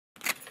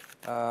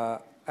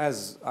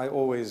As I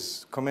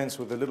always commence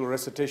with a little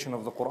recitation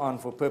of the Quran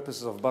for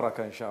purposes of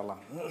barakah, inshallah.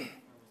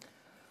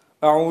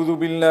 أعوذ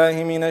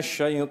بالله من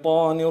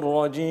الشيطان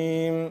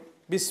الرجيم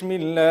بسم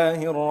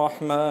الله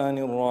الرحمن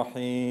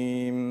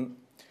الرحيم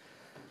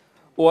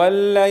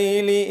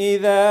والليل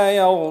إذا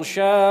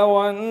يغشى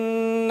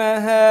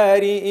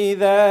والنهار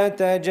إذا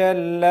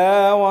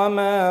تجلى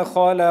وما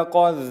خلق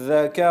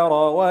الذكر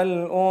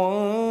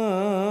والأنثى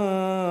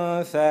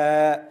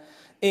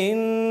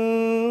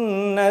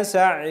إن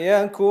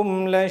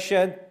سعيكم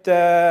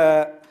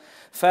لشتى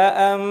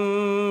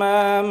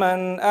فأما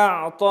من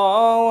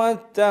أعطى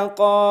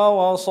واتقى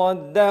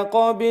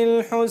وصدق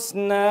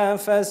بالحسنى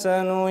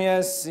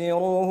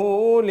فسنيسره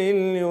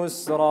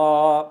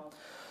لليسرى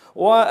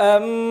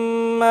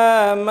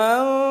وأما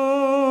من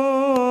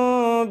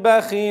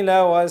بخل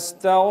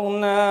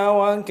واستغنى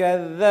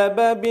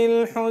وكذب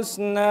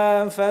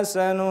بالحسنى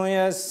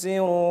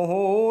فسنيسره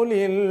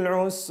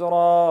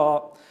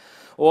للعسرى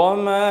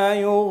وما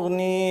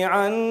يغني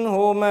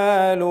عنه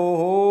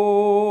ماله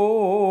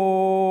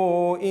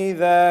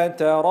إذا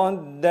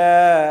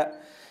تردى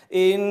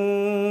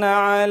إن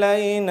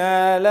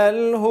علينا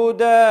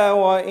للهدى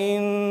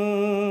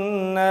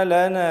وإن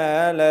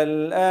لنا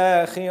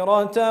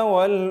للآخرة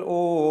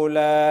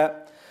والأولى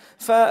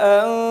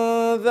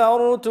فأنذرتكم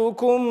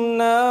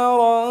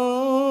نارا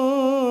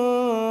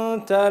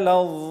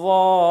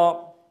تلظى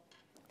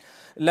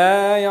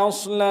لا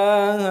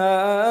يصلاها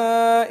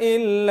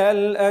إلا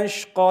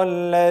الأشقى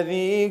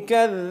الذي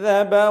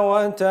كذب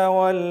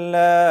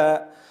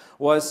وتولى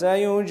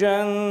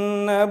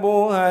وسيجنبها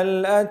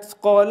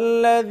الأتقى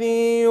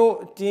الذي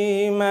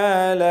يؤتي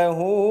ماله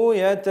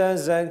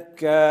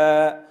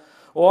يتزكى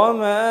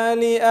وما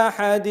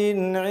لأحد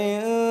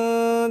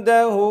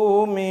عنده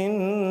من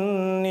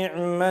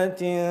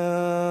نعمة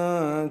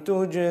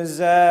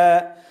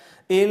تجزى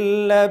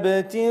إلا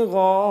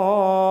ابتغاء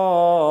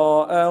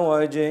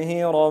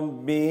وجه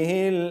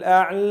ربه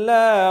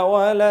الأعلى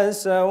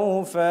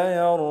ولسوف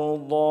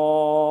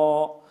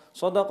يرضى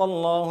صدق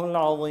الله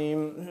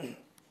العظيم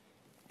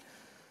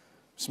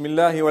بسم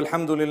الله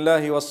والحمد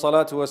لله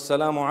والصلاة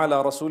والسلام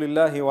على رسول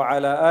الله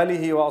وعلى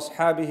آله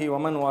وأصحابه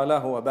ومن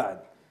والاه وبعد.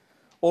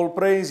 All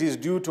praise is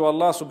due to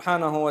Allah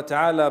subhanahu wa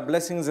ta'ala.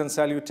 Blessings and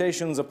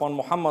salutations upon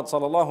Muhammad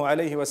sallallahu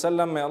alayhi wa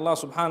sallam. May Allah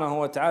subhanahu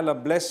wa ta'ala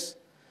bless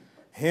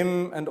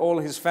him and all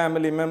his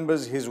family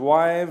members, his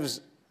wives,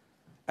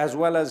 as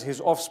well as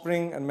his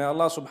offspring. And may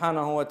Allah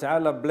subhanahu wa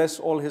ta'ala bless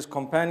all his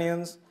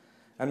companions.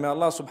 And may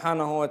Allah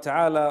subhanahu wa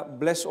ta'ala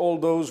bless all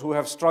those who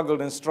have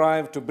struggled and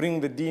strived to bring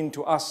the deen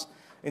to us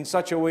in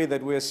such a way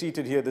that we are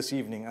seated here this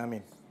evening.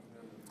 Ameen.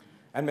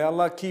 And may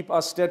Allah keep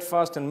us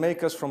steadfast and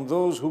make us from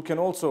those who can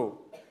also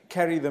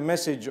carry the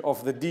message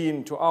of the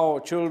deen to our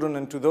children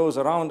and to those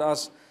around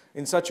us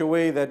in such a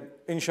way that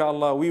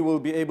inshallah we will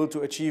be able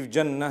to achieve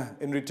Jannah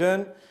in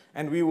return,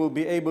 and we will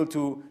be able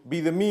to be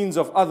the means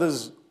of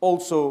others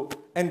also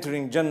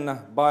entering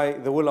Jannah by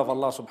the will of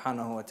Allah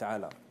subhanahu wa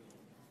ta'ala.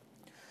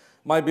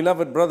 My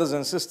beloved brothers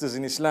and sisters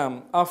in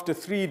Islam, after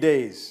 3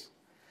 days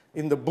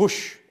in the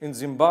bush in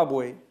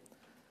Zimbabwe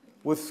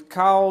with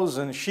cows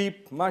and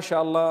sheep,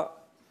 mashallah,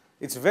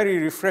 it's very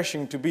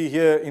refreshing to be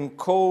here in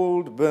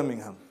cold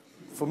Birmingham.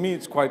 For me,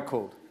 it's quite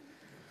cold.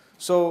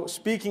 So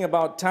speaking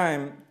about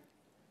time,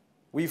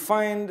 we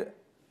find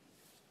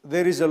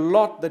there is a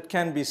lot that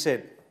can be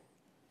said.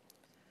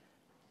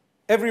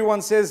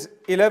 Everyone says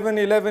 11,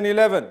 11,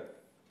 11.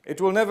 It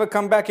will never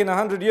come back in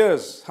 100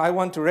 years. I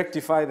want to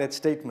rectify that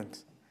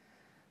statement.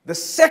 The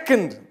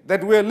second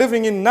that we're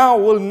living in now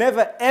will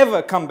never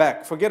ever come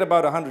back. Forget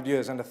about 100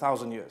 years and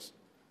 1,000 years.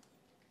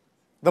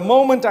 The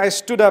moment I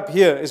stood up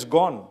here is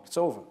gone. It's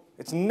over.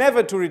 It's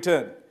never to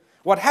return.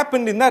 What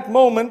happened in that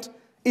moment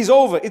is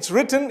over. It's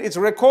written, it's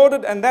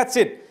recorded, and that's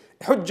it.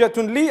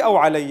 Hujjatun li aw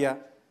alayya.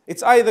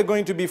 It's either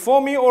going to be for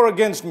me or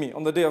against me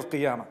on the day of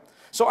Qiyamah.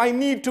 So I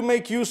need to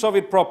make use of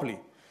it properly.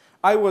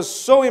 I was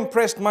so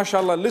impressed,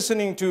 mashallah,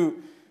 listening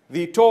to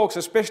the talks,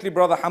 especially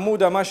Brother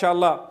Hamuda,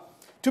 mashallah.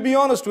 To be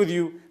honest with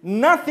you,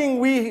 nothing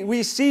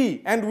we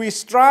see and we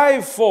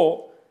strive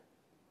for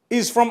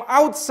is from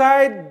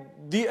outside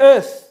the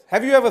earth.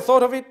 Have you ever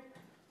thought of it?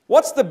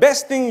 What's the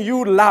best thing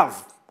you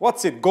love?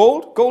 What's it?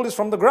 Gold? Gold is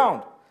from the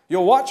ground.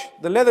 Your watch?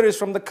 The leather is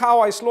from the cow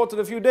I slaughtered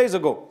a few days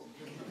ago.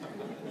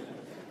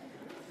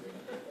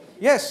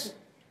 Yes.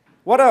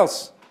 What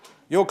else?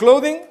 Your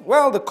clothing?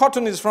 Well, the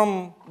cotton is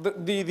from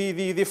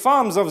the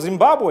farms of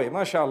Zimbabwe,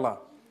 mashallah.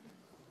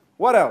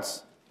 What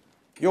else?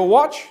 Your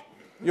watch?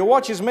 Your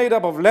watch is made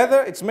up of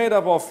leather. It's made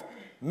up of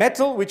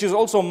metal, which is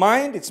also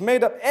mined. It's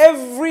made up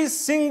every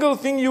single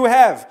thing you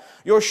have.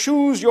 Your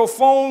shoes, your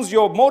phones,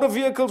 your motor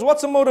vehicles.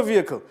 What's a motor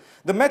vehicle?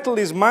 The metal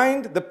is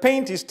mined. The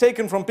paint is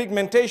taken from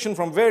pigmentation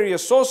from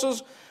various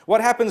sources.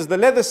 What happens? The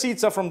leather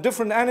seats are from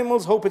different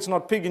animals. Hope it's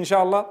not pig,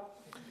 inshallah.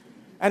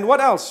 And what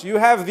else? You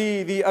have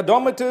the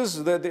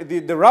odometers,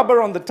 the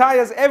rubber on the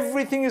tires.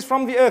 Everything is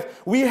from the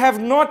earth. We have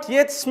not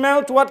yet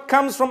smelt what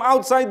comes from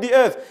outside the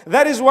earth.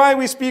 That is why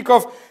we speak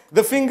of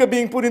the finger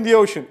being put in the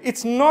ocean.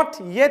 It's not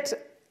yet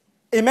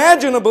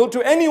imaginable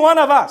to any one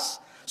of us.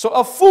 So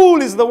a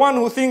fool is the one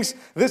who thinks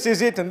this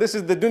is it and this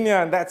is the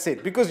dunya and that's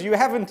it. Because you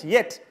haven't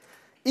yet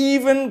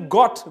even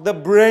got the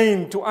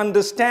brain to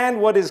understand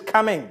what is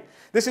coming.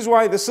 This is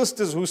why the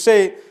sisters who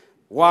say,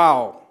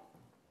 wow,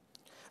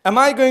 am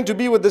I going to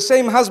be with the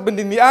same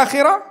husband in the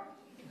akhirah?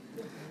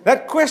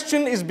 That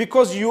question is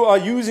because you are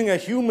using a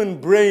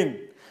human brain.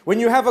 When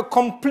you have a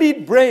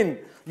complete brain,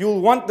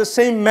 you'll want the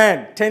same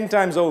man 10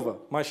 times over.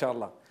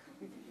 MashaAllah.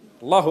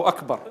 Allahu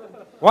Akbar.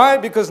 Why?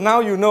 Because now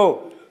you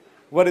know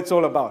what it's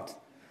all about.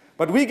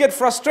 But we get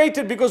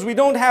frustrated because we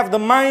don't have the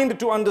mind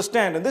to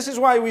understand. And this is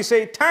why we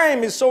say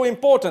time is so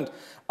important.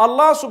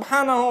 Allah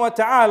subhanahu wa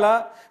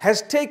ta'ala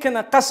has taken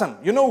a qasam.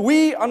 You know,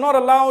 we are not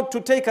allowed to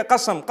take a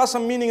qasam.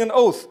 Qasam meaning an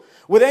oath.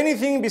 With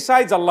anything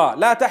besides Allah.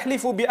 لا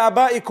تحلفوا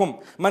بآبائكم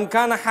من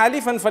كان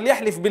حالفا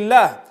فليحلف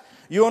بالله.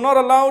 You are not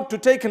allowed to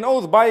take an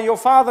oath by your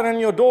father and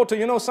your daughter.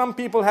 You know, some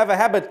people have a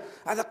habit.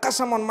 I have a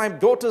qasam on my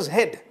daughter's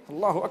head.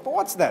 Allahu Akbar.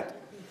 What's that?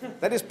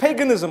 That is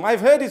paganism.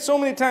 I've heard it so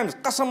many times.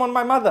 Qasam on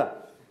my mother.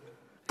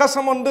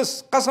 Qasam on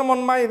this. Qasam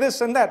on my this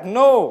and that.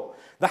 No.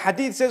 The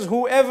hadith says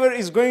whoever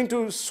is going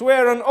to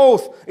swear an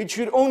oath, it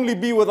should only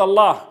be with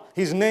Allah.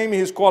 His name,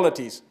 His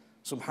qualities.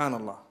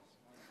 Subhanallah.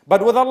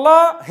 But with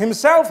Allah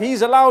Himself, He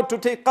is allowed to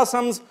take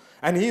qasams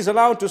and He is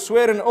allowed to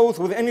swear an oath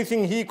with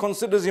anything He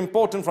considers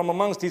important from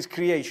amongst His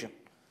creation.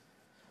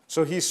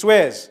 So He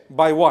swears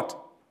by what?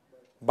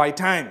 By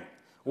time.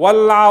 Wal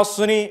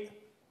asri,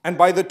 and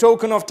by the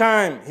token of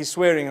time, He's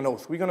swearing an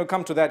oath. We're going to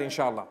come to that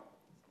inshallah.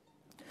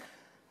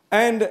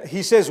 And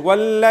He says,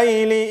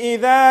 وَاللَّيْلِ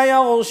إِذَا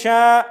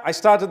يَغْشَى. I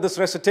started this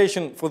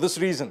recitation for this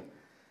reason.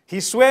 He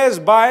swears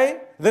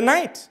by the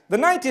night. The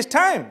night is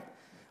time.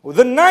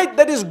 The night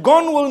that is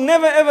gone will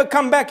never ever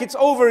come back. It's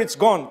over, it's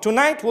gone.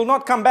 Tonight will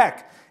not come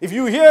back. If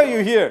you're here,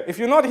 you're here. If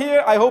you're not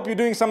here, I hope you're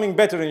doing something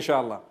better,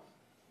 inshallah.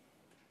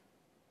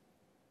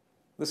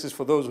 This is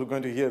for those who are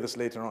going to hear this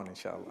later on,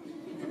 inshallah.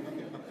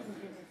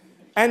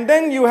 And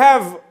then you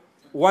have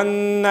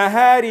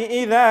وَالنَّهَارِ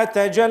إِذَا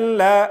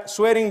تَجَلَّى,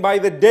 swearing by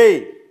the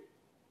day.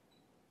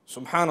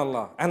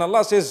 Subhanallah. And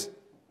Allah says,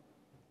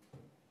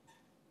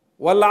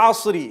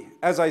 وَالْعَصْرِ,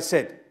 as I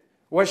said.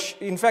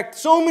 In fact,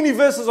 so many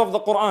verses of the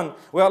Quran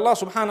where Allah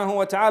subhanahu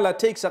wa ta'ala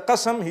takes a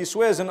qasam, He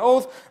swears an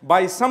oath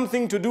by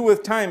something to do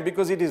with time,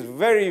 because it is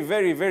very,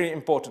 very, very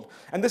important.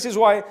 And this is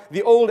why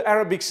the old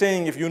Arabic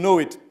saying, if you know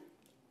it,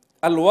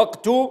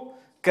 Al-waqtu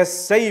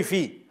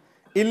kas-sayfi,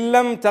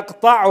 illam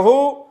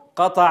taqta'hu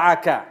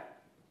qata'aka.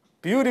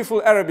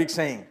 Beautiful Arabic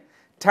saying.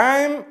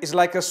 Time is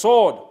like a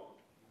sword.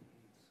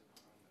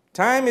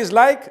 Time is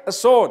like a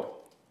sword.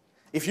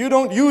 If you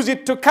don't use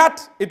it to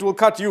cut, it will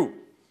cut you.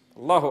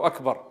 Allahu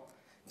Akbar.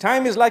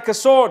 Time is like a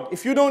sword.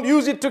 If you don't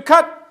use it to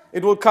cut,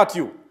 it will cut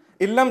you.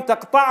 Illam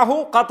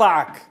taqta'hu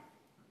qata'ak.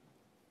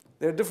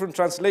 There are different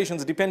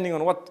translations depending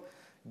on what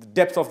the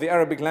depth of the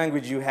Arabic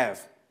language you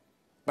have.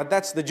 But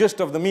that's the gist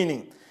of the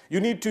meaning. You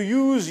need to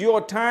use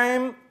your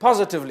time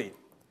positively.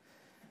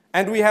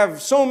 And we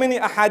have so many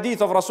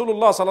ahadith of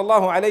Rasulullah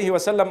sallallahu alayhi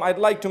wasallam. I'd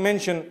like to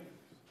mention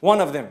one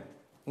of them.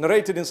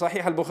 Narrated in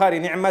Sahih al-Bukhari.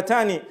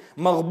 نِعْمَتَانِ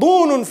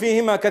مَغْبُونٌ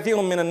فِيهِمَا كَثِيرٌ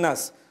مِّنَ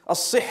النَّاسِ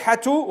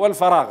الصِّحَّةُ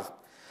وَالْفَرَاغُ.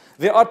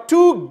 There are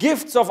two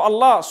gifts of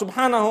Allah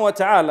subhanahu wa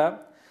ta'ala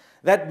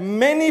that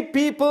many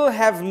people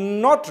have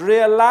not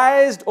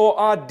realized or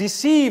are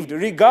deceived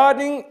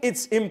regarding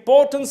its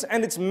importance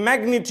and its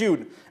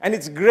magnitude and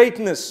its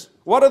greatness.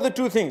 What are the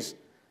two things?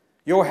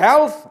 Your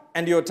health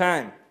and your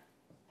time.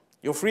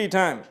 Your free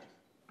time.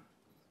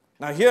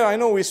 Now here I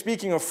know we're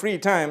speaking of free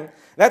time.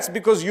 That's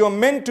because you're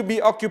meant to be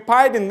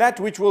occupied in that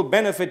which will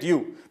benefit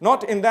you,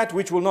 not in that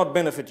which will not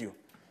benefit you.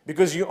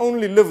 Because you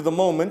only live the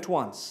moment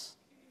once.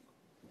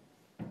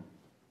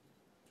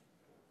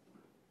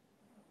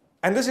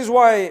 And this is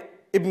why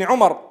Ibn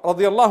Umar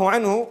radiallahu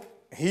anhu,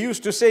 he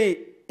used to say,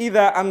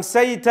 إِذَا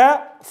أَمْسَيْتَ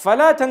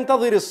فَلَا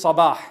تَنْتَظِرِ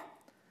الصَّبَاحِ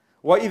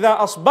وَإِذَا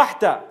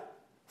أَصْبَحْتَ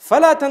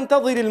فَلَا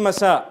تَنْتَظِرِ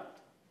الْمَسَاءِ.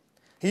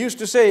 He used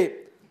to say,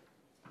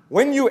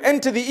 when you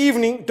enter the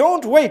evening,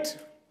 don't wait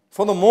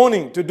for the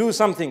morning to do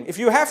something. If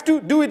you have to,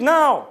 do it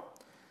now.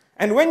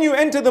 And when you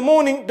enter the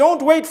morning,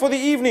 don't wait for the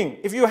evening.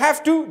 If you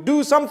have to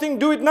do something,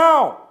 do it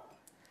now.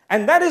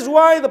 And that is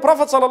why the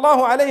Prophet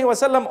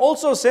ﷺ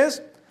also says,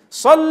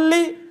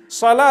 صَلِّ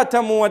صَلَاةَ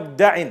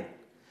مُوَدَّعٍ.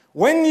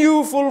 When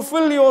you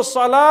fulfill your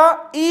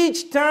salah,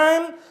 each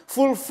time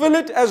fulfill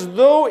it as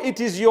though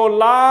it is your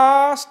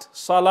last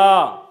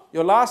salah.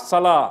 Your last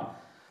salah.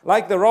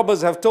 Like the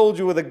robbers have told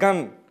you with a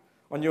gun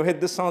on your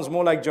head. This sounds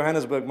more like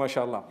Johannesburg,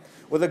 mashallah.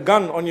 With a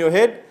gun on your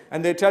head,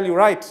 and they tell you,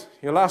 right,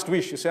 your last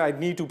wish. You say, I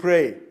need to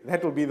pray.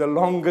 That will be the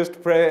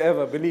longest prayer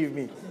ever, believe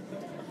me.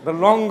 The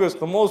longest,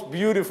 the most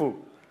beautiful.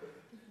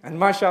 And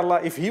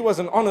mashallah, if he was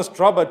an honest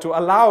robber to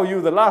allow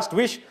you the last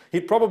wish,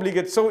 he'd probably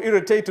get so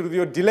irritated with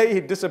your delay,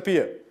 he'd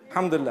disappear.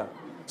 Alhamdulillah.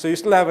 So you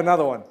still have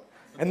another one.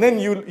 And then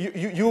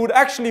you would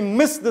actually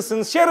miss the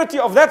sincerity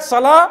of that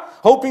salah,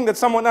 hoping that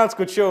someone else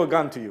could show a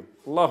gun to you.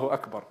 Allahu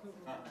Akbar.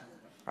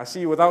 I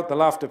see without the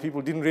laughter,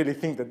 people didn't really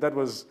think that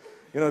was,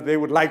 they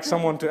would like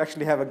someone to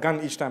actually have a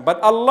gun each time. But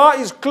Allah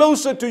is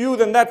closer to you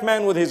than that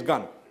man with his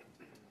gun.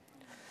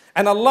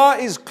 And Allah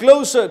is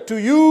closer to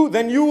you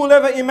than you will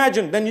ever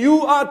imagine, than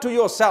you are to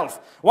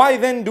yourself. Why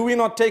then do we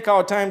not take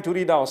our time to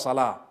read our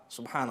salah?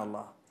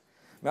 Subhanallah.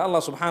 May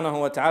Allah subhanahu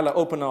wa ta'ala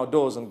open our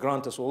doors and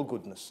grant us all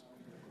goodness.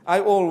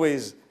 I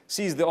always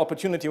seize the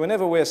opportunity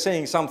whenever we're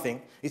saying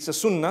something. It's a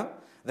sunnah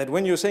that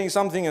when you're saying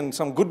something and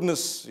some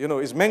goodness,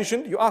 is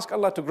mentioned, you ask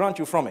Allah to grant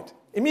you from it.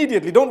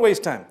 Immediately, don't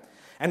waste time.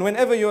 And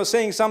whenever you're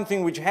saying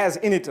something which has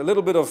in it a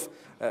little bit of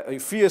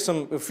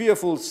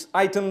fearful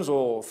items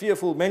or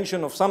fearful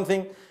mention of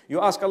something, you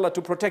ask Allah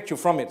to protect you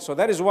from it. So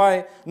that is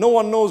why no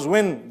one knows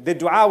when the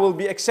dua will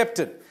be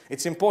accepted.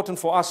 It's important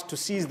for us to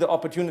seize the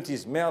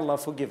opportunities. May Allah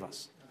forgive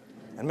us.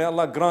 And may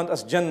Allah grant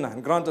us Jannah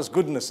and grant us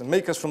goodness and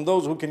make us from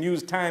those who can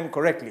use time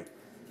correctly.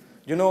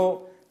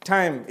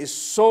 Time is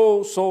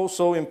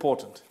so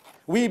important.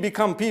 We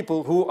become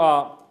people who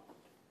are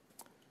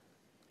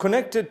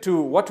connected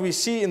to what we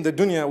see in the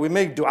dunya. We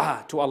make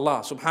dua to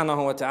Allah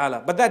subhanahu wa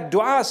ta'ala. But that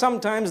dua,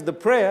 sometimes the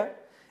prayer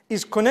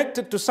is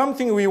connected to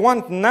something we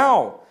want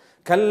now.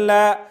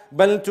 كَلَّا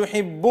بَلْ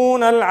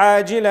تُحِبُّونَ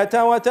الْعَاجِلَةَ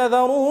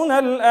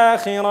وَتَذَرُونَ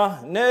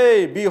الْآخِرَةَ.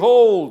 Nay,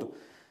 behold,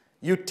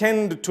 you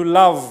tend to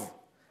love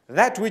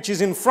that which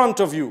is in front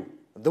of you,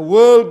 the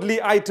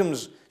worldly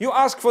items. You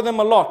ask for them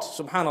a lot,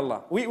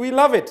 subhanallah. We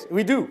love it,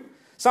 we do.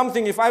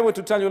 Something, if I were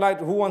to tell you, like,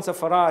 who wants a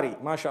Ferrari?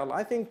 MashaAllah,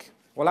 I think,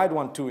 well, I'd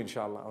want two,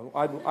 inshallah.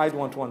 I'd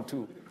want one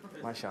too,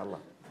 mashallah.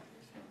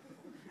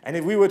 And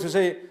if we were to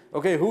say,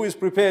 okay, who is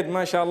prepared,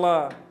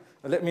 mashallah,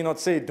 let me not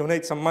say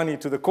donate some money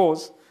to the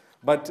cause,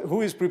 but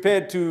who is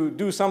prepared to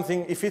do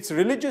something? If it's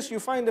religious, you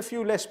find a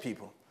few less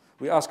people.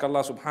 We ask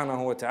Allah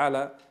subhanahu wa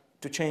ta'ala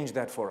to change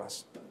that for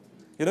us.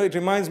 It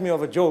reminds me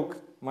of a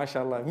joke,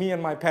 mashallah, me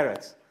and my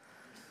parrots.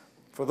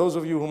 For those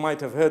of you who might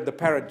have heard the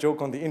parrot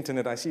joke on the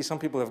internet, I see some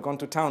people have gone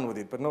to town with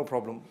it, but no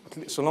problem.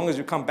 So long as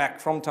you come back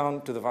from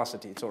town to the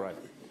varsity, it's all right.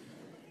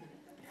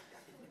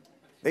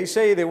 They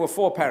say there were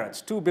 4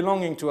 parrots, 2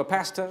 belonging to a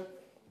pastor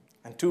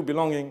and 2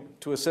 belonging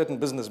to a certain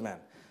businessman.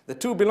 The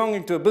 2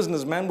 belonging to a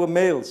businessman were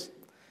males.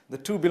 The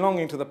 2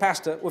 belonging to the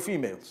pastor were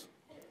females.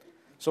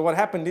 So what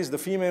happened is the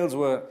females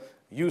were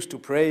used to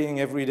praying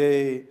every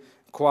day,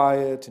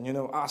 quiet,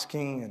 and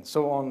asking and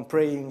so on,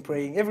 praying.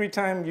 Every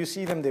time you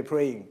see them, they're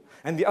praying.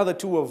 And the other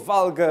 2 were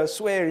vulgar,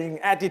 swearing,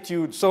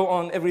 attitude, so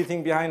on,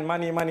 everything behind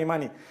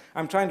money.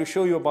 I'm trying to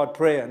show you about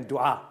prayer and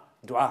dua.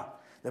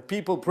 The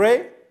people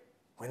pray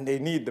when they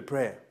need the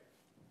prayer.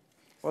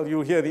 Well,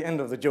 you'll hear the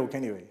end of the joke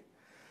anyway.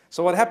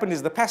 So what happened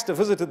is the pastor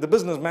visited the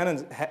businessman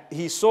and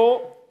he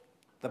saw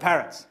the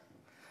parrots.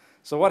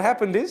 So what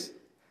happened is,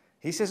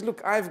 he says,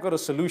 look, I've got a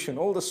solution.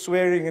 All the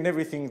swearing and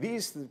everything,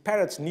 these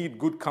parrots need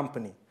good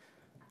company.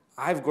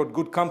 I've got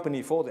good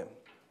company for them.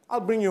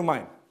 I'll bring you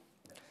mine.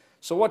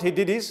 So what he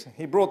did is,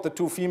 he brought the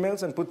 2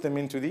 females and put them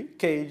into the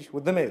cage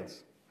with the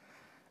males.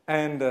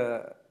 And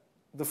a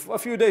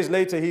few days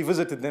later, he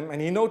visited them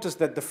and he noticed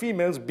that the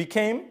females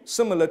became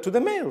similar to the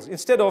males.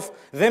 Instead of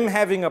them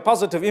having a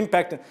positive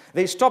impact,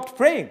 they stopped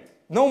praying.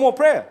 No more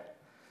prayer.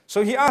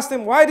 So he asked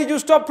them, why did you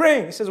stop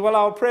praying? He says, well,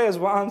 our prayers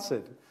were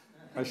answered.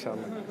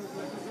 MashaAllah.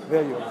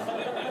 There you are.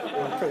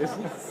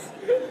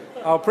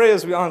 Our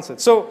prayers were answered.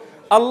 So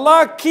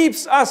Allah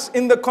keeps us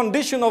in the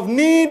condition of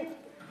need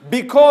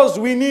because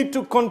we need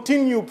to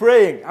continue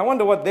praying. I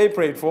wonder what they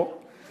prayed for.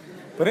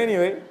 But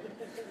anyway,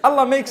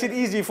 Allah makes it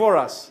easy for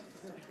us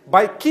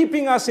by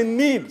keeping us in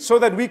need so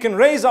that we can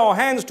raise our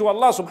hands to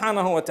Allah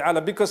subhanahu wa ta'ala.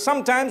 Because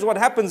sometimes what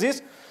happens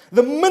is,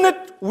 the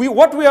minute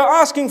what we are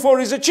asking for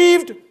is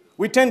achieved,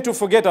 we tend to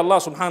forget Allah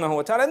subhanahu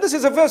wa ta'ala. And this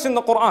is a verse in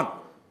the Quran.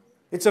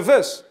 It's a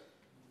verse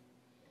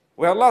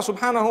where Allah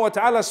subhanahu wa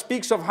ta'ala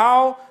speaks of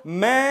how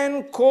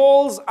man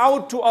calls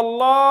out to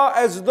Allah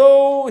as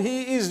though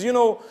he is,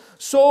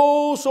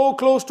 so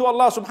close to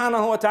Allah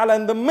subhanahu wa ta'ala.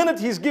 And the minute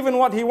he's given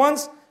what he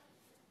wants,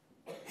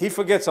 he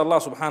forgets Allah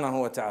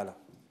subhanahu wa ta'ala.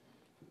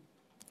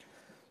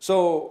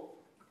 So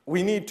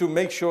we need to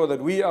make sure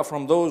that we are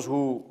from those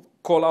who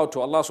call out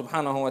to Allah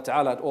subhanahu wa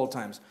ta'ala at all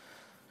times.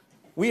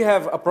 We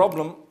have a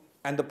problem,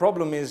 and the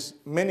problem is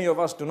many of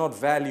us do not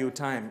value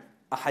time.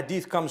 A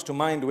hadith comes to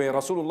mind where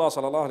Rasulullah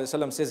sallallahu alaihi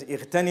wasallam says,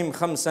 "Ightanim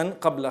khamsan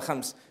qabla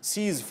khams."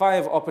 Seize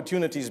 5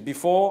 opportunities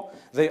before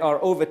they are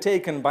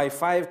overtaken by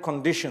 5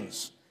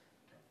 conditions.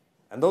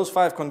 And those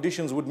 5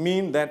 conditions would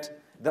mean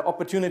that the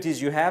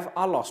opportunities you have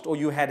are lost, or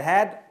you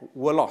had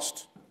were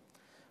lost.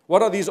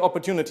 What are these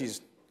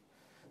opportunities?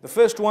 The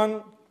first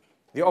one,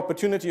 the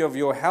opportunity of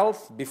your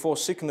health before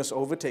sickness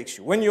overtakes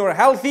you. When you're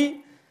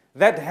healthy,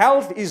 that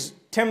health is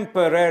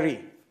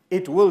temporary.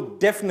 It will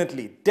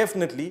definitely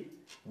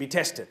be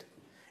tested.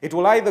 It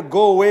will either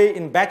go away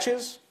in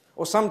batches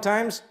or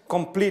sometimes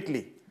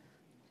completely.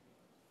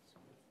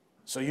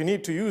 So you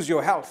need to use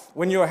your health.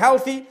 When you're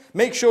healthy,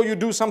 make sure you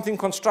do something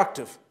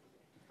constructive.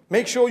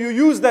 Make sure you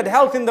use that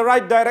health in the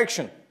right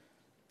direction.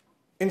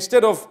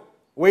 Instead of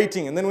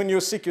waiting, and then when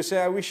you're sick, you say,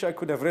 I wish I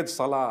could have read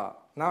Salah.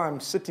 Now I'm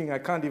sitting, I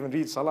can't even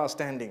read Salah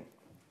standing.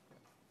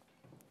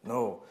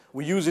 No,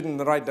 we use it in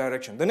the right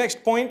direction. The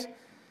next point,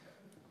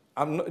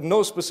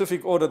 no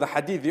specific order,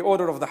 the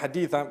order of the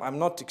hadith, I'm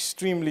not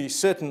extremely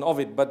certain of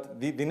it, but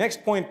the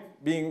next point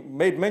being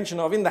made mention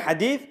of in the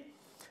hadith,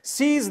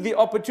 seize the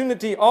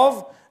opportunity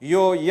of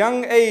your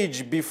young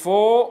age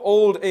before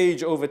old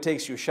age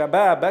overtakes you.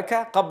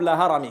 Shababaka qabla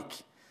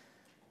haramik.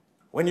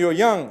 When you're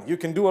young, you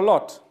can do a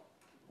lot.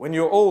 When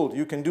you're old,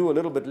 you can do a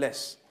little bit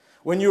less.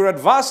 When you're at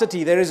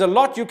varsity, there is a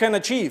lot you can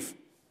achieve.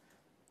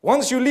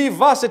 Once you leave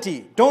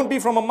varsity, don't be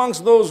from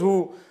amongst those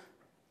who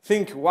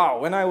think, wow,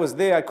 when I was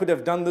there, I could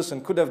have done this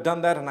and could have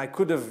done that, and I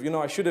could have,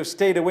 I should have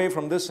stayed away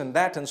from this and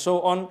that and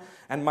so on.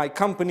 And my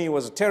company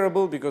was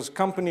terrible, because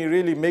company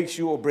really makes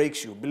you or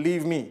breaks you.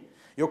 Believe me,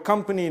 your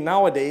company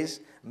nowadays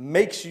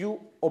makes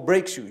you or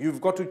breaks you.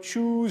 You've got to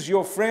choose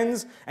your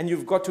friends, and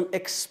you've got to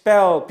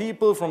expel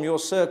people from your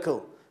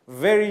circle.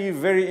 Very,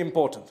 very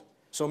important.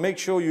 So make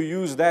sure you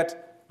use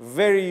that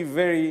very,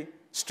 very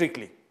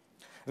strictly.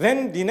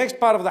 Then the next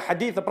part of the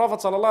hadith, the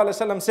Prophet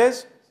ﷺ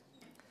says,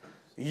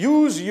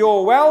 use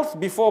your wealth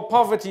before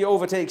poverty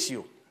overtakes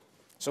you.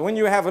 So when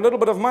you have a little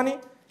bit of money,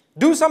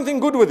 do something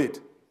good with it.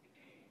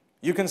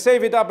 You can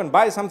save it up and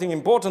buy something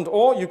important,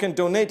 or you can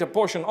donate a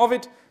portion of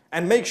it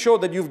and make sure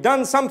that you've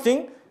done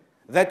something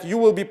that you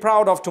will be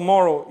proud of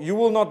tomorrow. You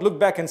will not look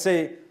back and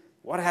say,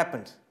 what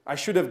happened? I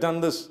should have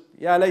done this.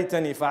 Ya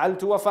laytani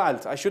fa'altu wa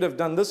fa'alt. I should have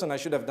done this and I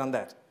should have done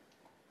that.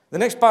 The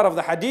next part of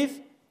the hadith,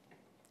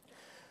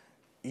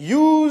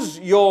 use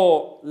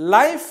your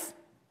life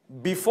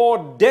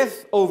before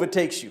death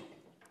overtakes you.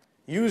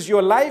 Use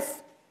your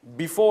life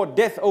before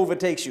death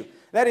overtakes you.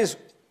 That is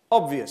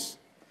obvious.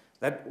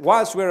 That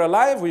whilst we're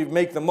alive, we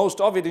make the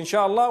most of it,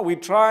 inshallah. We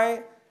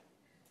try,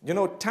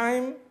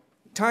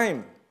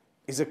 time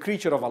is a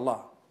creature of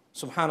Allah,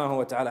 subhanahu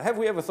wa ta'ala. Have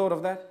we ever thought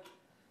of that?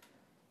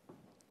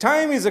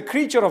 Time is a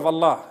creature of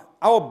Allah.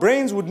 Our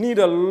brains would need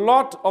a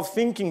lot of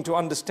thinking to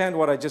understand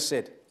what I just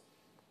said.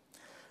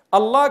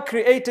 Allah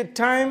created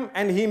time,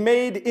 and He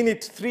made in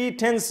it 3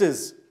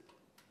 tenses.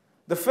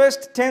 The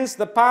first tense,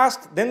 the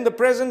past, then the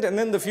present, and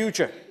then the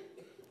future.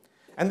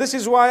 And this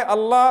is why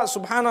Allah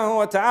subhanahu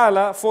wa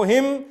ta'ala, for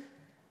Him,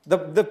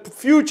 the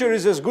future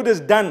is as good as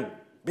done,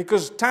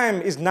 because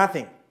time is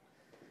nothing.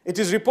 It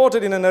is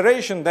reported in a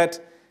narration that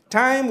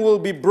time will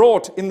be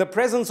brought in the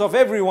presence of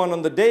everyone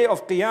on the day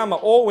of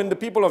Qiyamah, or when the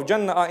people of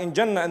Jannah are in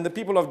Jannah and the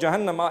people of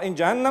Jahannam are in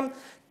Jahannam.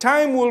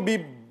 Time will be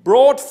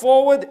brought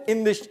forward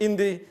in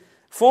the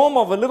form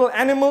of a little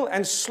animal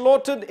and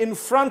slaughtered in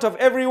front of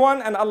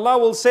everyone, and Allah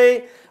will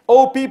say,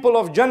 O people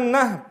of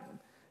Jannah,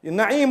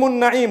 na'imun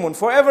na'imun,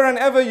 forever and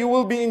ever you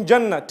will be in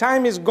Jannah.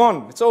 Time is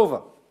gone, it's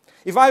over.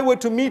 If I were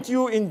to meet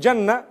you in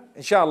Jannah,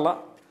 inshallah,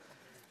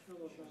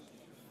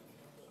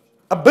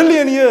 1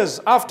 billion years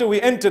after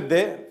we entered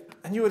there,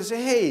 and you would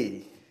say,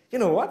 hey, you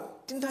know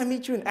what? Didn't I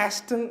meet you in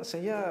Aston? I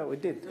say, yeah, we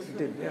did,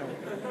 yeah.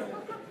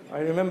 I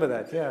remember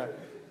that, yeah.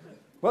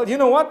 Well, you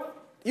know what?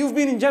 You've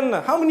been in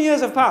Jannah. How many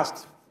years have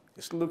passed?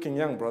 You're still looking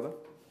young, brother.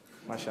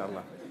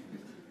 MashaAllah.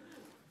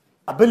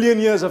 1 billion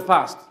years have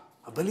passed.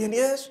 1 billion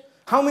years?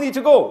 How many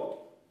to go?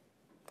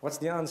 What's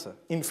the answer?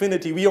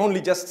 Infinity. We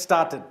only just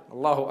started.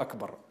 Allahu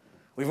Akbar.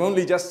 We've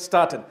only just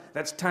started.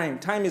 That's time.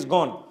 Time is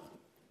gone.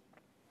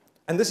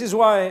 And this is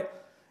why,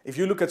 if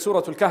you look at Surah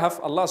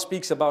Al-Kahf, Allah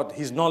speaks about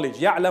His knowledge.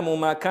 يَعْلَمُ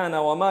مَا كَانَ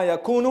وَمَا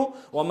يَكُونُ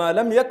وَمَا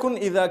لَمْ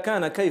يَكُنْ إِذَا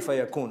كَانَ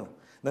كَيْفَ يَكُونُ.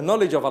 The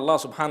knowledge of Allah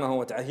subhanahu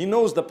wa ta'ala. He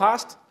knows the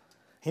past.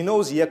 He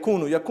knows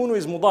yakunu. Yakunu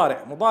is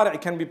mudari'. Mudari'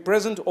 can be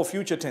present or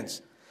future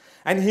tense.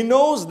 And He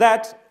knows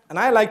that, and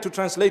I like to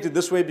translate it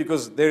this way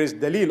because there is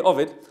dalil of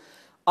it.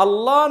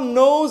 Allah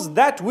knows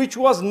that which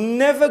was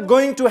never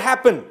going to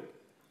happen.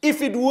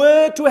 If it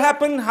were to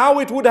happen, how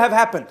it would have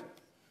happened.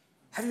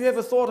 Have you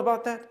ever thought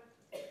about that?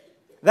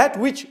 That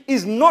which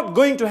is not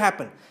going to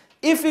happen.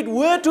 If it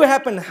were to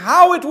happen,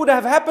 how it would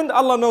have happened,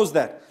 Allah knows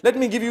that. Let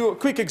me give you a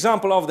quick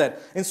example of that.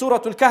 In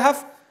Surah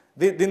Al-Kahf,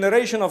 the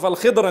narration of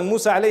Al-Khidr and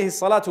Musa alayhi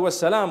salatu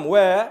wassalam,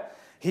 where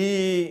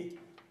he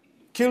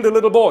killed a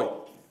little boy.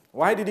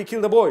 Why did he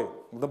kill the boy?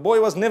 The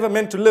boy was never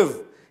meant to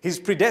live. His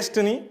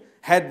predestiny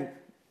had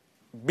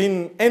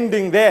been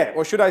ending there,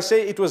 or should I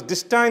say it was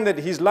destined that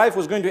his life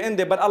was going to end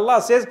there. But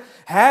Allah says,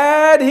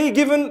 had he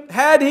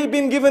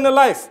been given a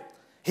life,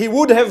 he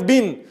would have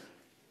been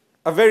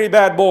a very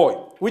bad boy.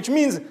 Which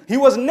means he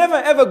was never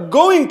ever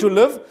going to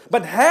live,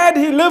 but had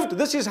he lived,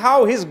 this is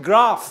how his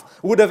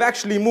graph would have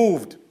actually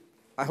moved.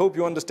 I hope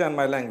you understand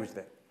my language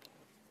there.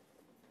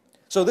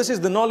 So this is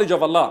the knowledge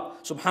of Allah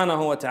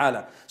subhanahu wa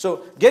ta'ala.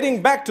 So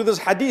getting back to this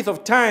hadith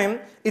of time,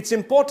 it's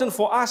important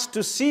for us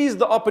to seize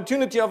the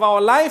opportunity of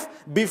our life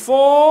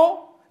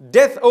before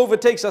death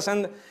overtakes us.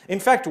 And in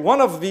fact,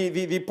 one of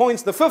the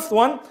points, the 5th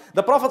one,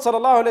 the Prophet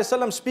sallallahu alaihi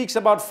wasallam speaks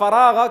about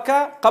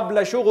faragaka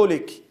qabla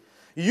shugulik.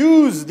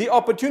 Use the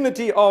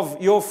opportunity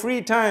of your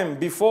free time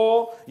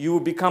before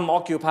you become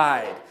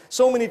occupied.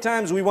 So many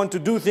times we want to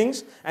do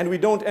things and we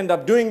don't end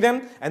up doing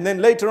them, and then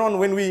later on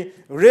when we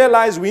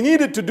realize we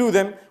needed to do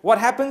them, what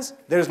happens?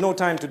 There is no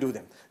time to do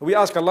them. We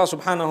ask Allah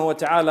subhanahu wa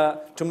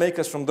ta'ala to make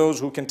us from those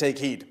who can take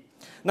heed.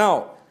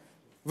 Now,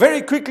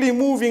 very quickly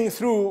moving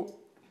through,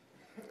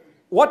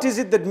 what is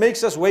it that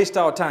makes us waste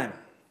our time?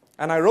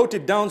 And I wrote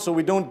it down so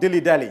we don't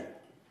dilly-dally.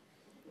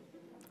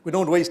 We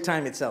don't waste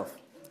time itself.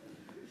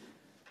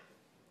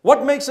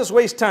 What makes us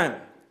waste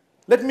time?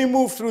 Let me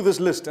move through this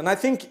list, and I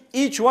think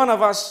each one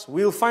of us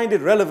will find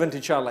it relevant,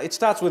 inshallah. It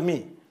starts with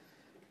me.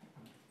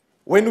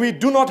 When we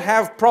do not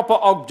have proper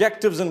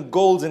objectives and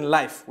goals in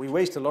life, we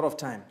waste a lot of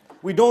time.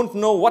 We don't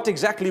know what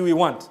exactly we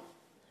want.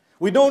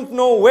 We don't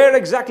know where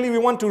exactly we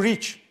want to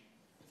reach.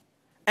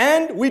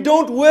 And we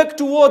don't work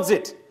towards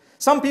it.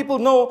 Some people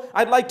know,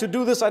 I'd like to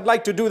do this, I'd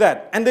like to do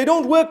that. And they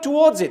don't work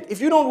towards it.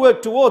 If you don't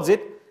work towards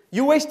it,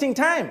 you're wasting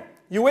time.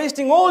 You're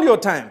wasting all your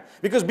time.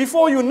 Because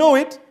before you know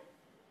it,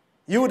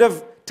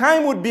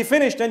 time would be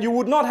finished and you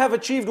would not have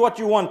achieved what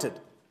you wanted.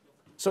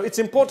 So it's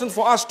important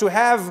for us to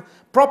have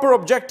proper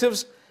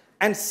objectives.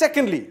 And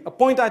secondly, a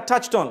point I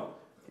touched on,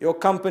 your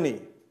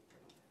company,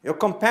 your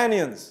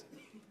companions,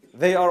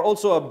 they are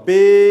also a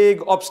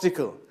big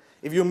obstacle.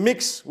 If you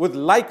mix with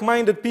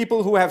like-minded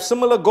people who have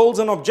similar goals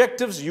and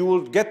objectives, you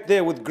will get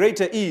there with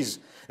greater ease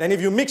than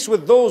if you mix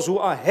with those who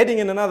are heading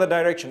in another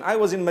direction. I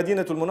was in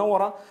Madinatul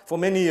Munawwara for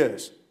many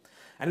years.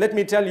 And let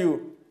me tell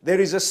you, there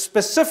is a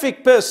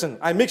specific person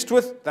I mixed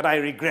with that I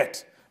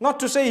regret. Not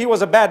to say he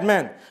was a bad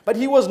man, but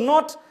he was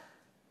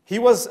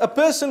a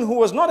person who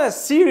was not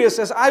as serious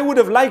as I would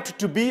have liked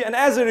to be, and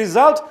as a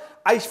result,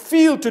 I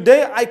feel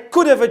today I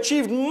could have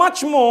achieved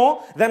much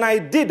more than I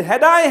did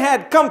had I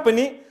had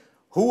company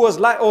who was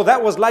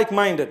that was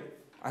like-minded.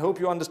 I hope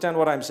you understand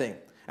what I'm saying.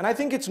 And I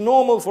think it's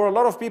normal for a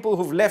lot of people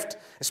who've left,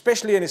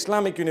 especially an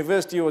Islamic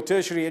university or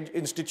tertiary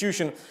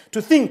institution,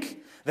 to think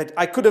that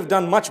I could have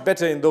done much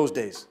better in those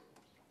days.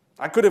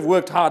 I could have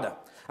worked harder.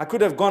 I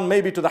could have gone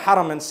maybe to the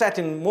haram and sat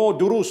in more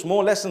durus,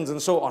 more lessons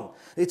and so on.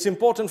 It's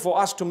important for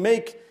us to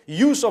make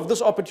use of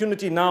this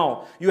opportunity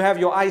now. You have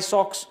your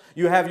ISOCs,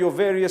 you have your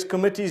various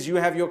committees, you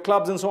have your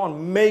clubs and so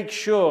on. Make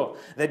sure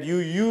that you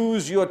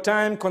use your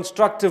time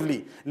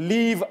constructively.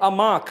 Leave a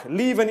mark,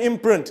 leave an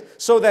imprint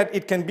so that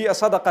it can be a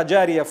sadaqah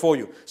jariyah for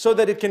you. So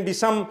that it can be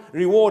some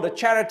reward, a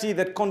charity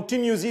that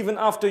continues even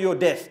after your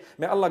death.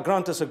 May Allah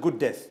grant us a good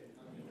death.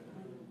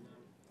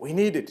 We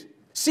need it.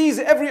 Seize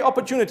every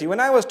opportunity. When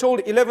I was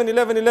told 11,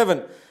 11,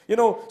 11, you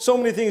know, so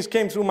many things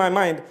came through my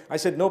mind. I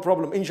said, no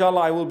problem,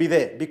 inshallah, I will be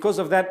there. Because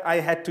of that,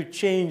 I had to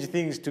change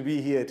things to be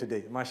here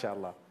today,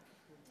 mashallah.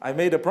 I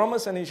made a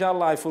promise and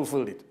inshallah, I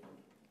fulfilled it.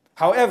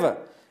 However,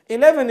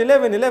 11,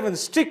 11, 11,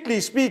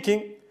 strictly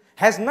speaking,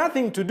 has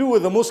nothing to do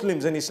with the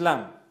Muslims and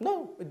Islam.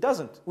 No, it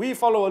doesn't. We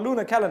follow a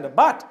lunar calendar,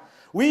 but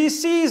we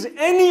seize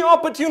any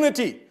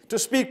opportunity to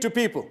speak to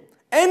people,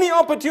 any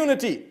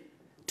opportunity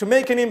to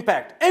make an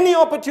impact, any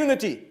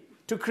opportunity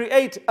to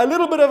create a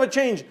little bit of a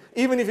change,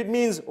 even if it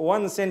means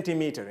 1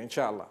 centimeter,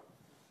 inshallah.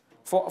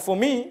 For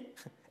me,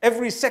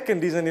 every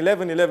second is an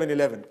 11, 11,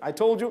 11. I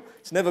told you,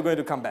 it's never going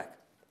to come back.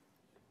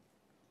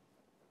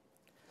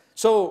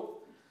 So,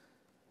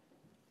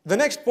 the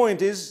next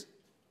point is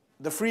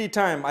the free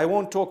time. I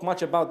won't talk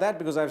much about that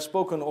because I've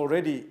spoken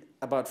already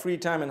about free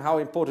time and how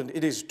important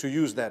it is to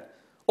use that.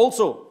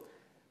 Also,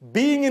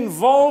 being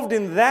involved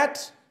in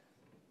that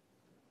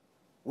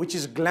which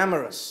is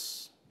glamorous,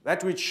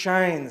 that which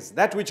shines,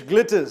 that which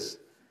glitters,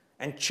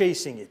 and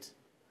chasing it.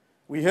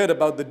 We heard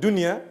about the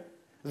dunya.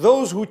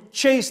 Those who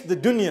chase the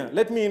dunya,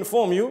 let me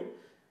inform you,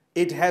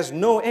 it has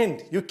no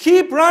end. You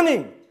keep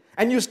running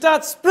and you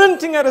start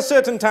sprinting at a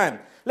certain time.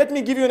 Let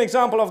me give you an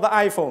example of the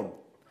iPhone.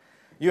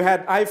 You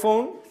had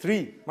iPhone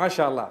 3,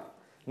 mashallah.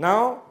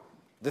 Now,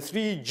 the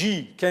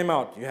 3G came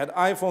out. You had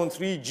iPhone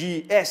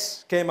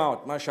 3GS came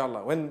out,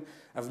 mashallah. When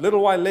a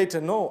little while later,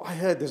 no, I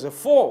heard there's a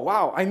 4.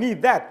 Wow, I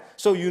need that.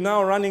 So you're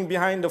now running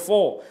behind the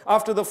 4.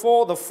 After the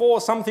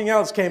 4, something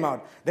else came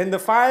out. Then the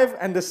 5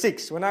 and the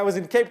 6. When I was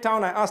in Cape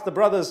Town, I asked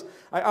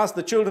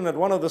the children at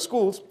one of the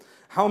schools,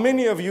 how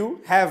many of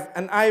you have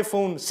an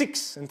iPhone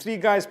 6? And 3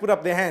 guys put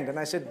up their hand. And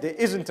I said, there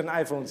isn't an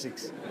iPhone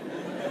 6.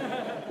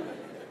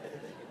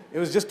 It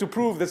was just to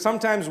prove that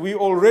sometimes we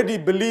already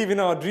believe in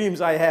our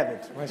dreams, I have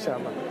it,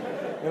 mashallah.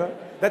 You know,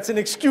 that's an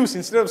excuse.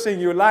 Instead of saying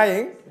you're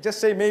lying, just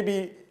say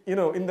maybe, you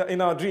know,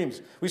 in our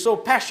dreams. We're so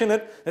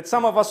passionate that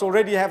some of us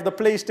already have the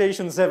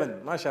PlayStation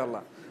 7,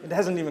 mashallah. It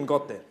hasn't even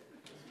got there.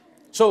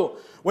 So,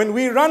 when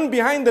we run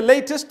behind the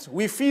latest,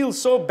 we feel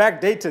so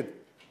backdated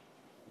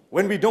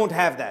when we don't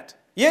have that.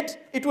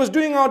 Yet, it was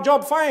doing our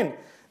job fine.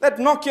 That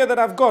Nokia that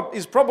I've got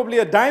is probably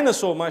a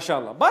dinosaur,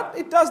 mashallah, but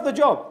it does the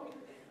job.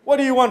 What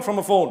do you want from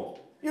a phone?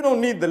 You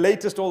don't need the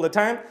latest all the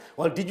time.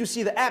 Well, did you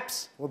see the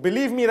apps? Well,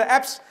 believe me, the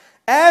apps,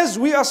 as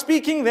we are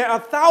speaking, there are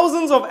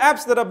thousands of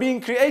apps that are being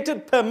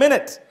created per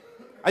minute.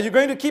 Are you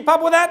going to keep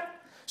up with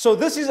that? So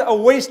this is a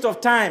waste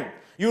of time.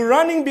 You're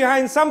running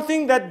behind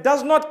something that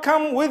does not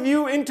come with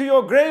you into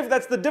your grave.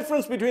 That's the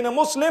difference between a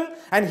Muslim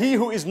and he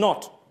who is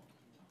not.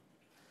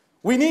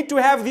 We need to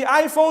have the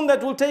iPhone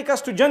that will take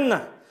us to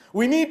Jannah.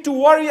 We need to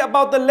worry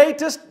about the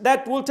latest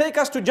that will take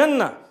us to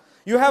Jannah.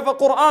 You have a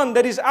Quran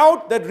that is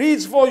out, that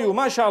reads for you,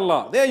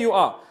 mashallah. There you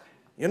are.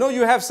 You know,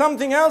 you have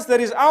something else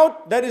that is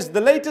out, that is the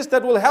latest,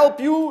 that will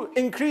help you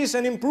increase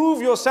and improve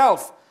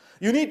yourself.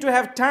 You need to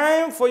have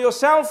time for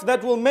yourself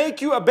that will make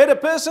you a better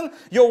person.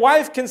 Your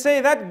wife can say,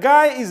 that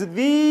guy is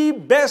the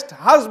best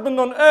husband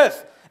on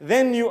earth.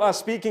 then you are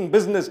speaking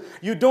business.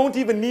 You don't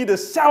even need a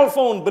cell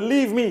phone,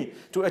 believe me,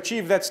 to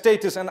achieve that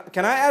status. And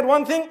can I add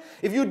one thing?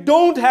 If you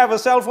don't have a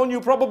cell phone, you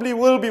probably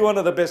will be one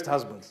of the best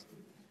husbands.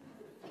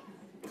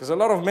 Because a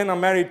lot of men are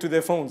married to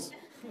their phones.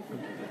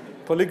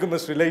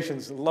 Polygamous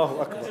relations. Allahu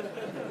Akbar.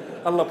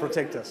 Allah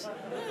protect us.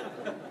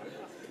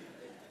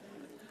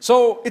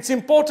 So it's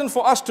important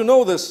for us to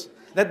know this,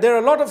 that there are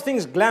a lot of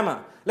things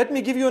glamour. Let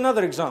me give you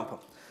another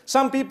example.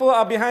 Some people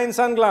are behind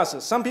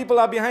sunglasses. Some people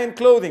are behind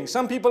clothing.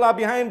 Some people are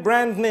behind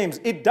brand names.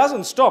 It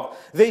doesn't stop.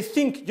 They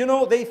think,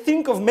 they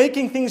think of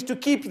making things to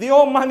keep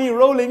your money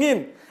rolling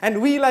in.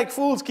 And we like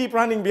fools keep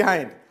running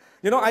behind.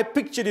 I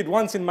pictured it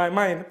once in my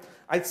mind.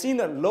 I'd seen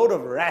a load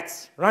of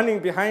rats running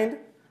behind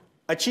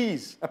a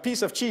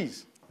piece of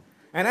cheese.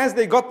 And as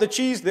they got the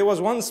cheese, there was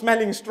one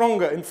smelling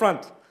stronger in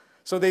front.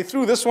 So they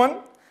threw this one,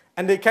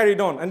 and they carried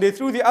on. And they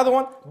threw the other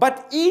one,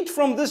 but eat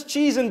from this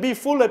cheese and be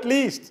full at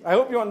least. I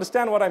hope you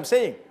understand what I'm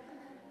saying.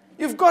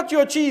 You've got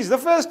your cheese, the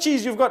first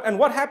cheese you've got. And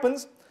what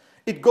happens?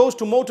 It goes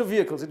to motor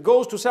vehicles, it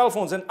goes to cell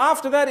phones. And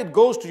after that, it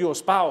goes to your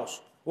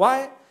spouse.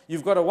 Why?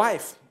 You've got a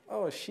wife.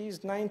 Oh,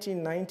 she's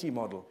 1990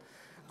 model.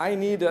 I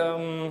need,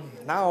 a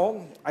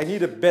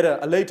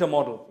later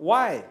model.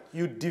 Why?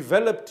 You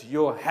developed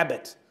your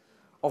habit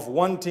of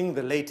wanting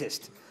the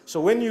latest. So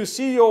when you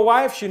see your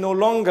wife, she no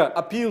longer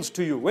appeals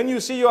to you. When you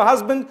see your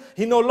husband,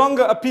 he no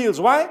longer appeals.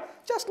 Why?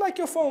 Just like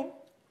your phone.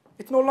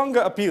 It no longer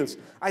appeals.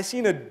 I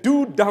seen a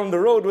dude down the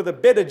road with a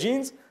bed of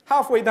jeans,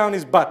 halfway down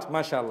his butt,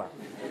 mashallah.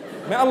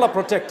 May Allah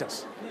protect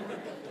us.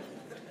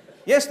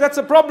 Yes, that's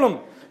a problem.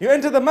 You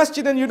enter the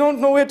masjid and you don't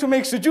know where to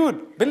make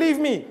sujood. Believe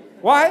me.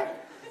 Why?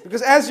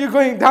 Because as you're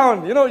going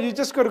down, you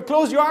just got to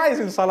close your eyes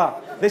in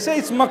salah. They say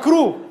it's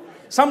makruh.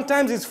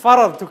 Sometimes it's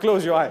farad to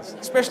close your eyes,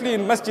 especially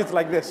in masjids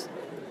like this.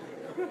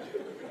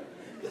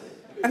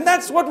 And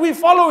that's what we're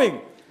following.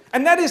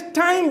 And that is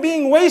time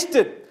being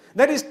wasted.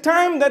 That is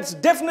time that's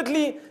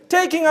definitely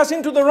taking us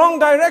into the wrong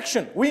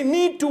direction. We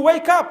need to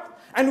wake up.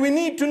 And we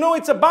need to know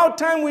it's about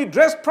time we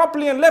dressed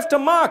properly and left a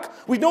mark.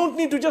 We don't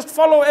need to just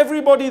follow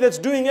everybody that's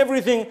doing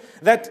everything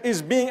that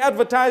is being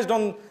advertised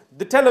on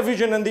the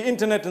television and the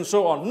internet and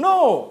so on.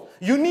 No,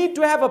 you need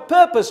to have a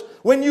purpose.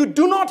 When you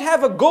do not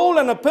have a goal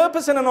and a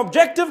purpose and an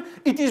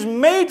objective, it is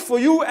made for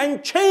you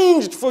and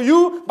changed for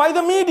you by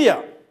the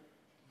media.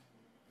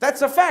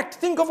 That's a fact.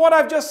 Think of what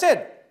I've just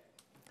said.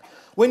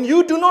 When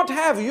you do not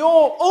have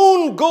your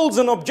own goals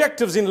and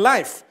objectives in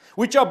life,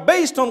 which are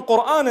based on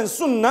Quran and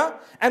Sunnah,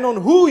 and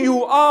on who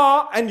you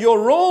are and your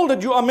role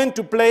that you are meant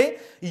to play,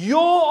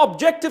 your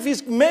objective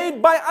is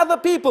made by other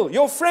people,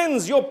 your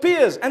friends, your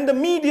peers, and the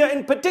media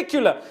in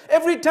particular.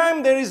 Every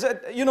time there is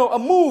a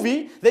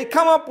movie, they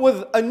come up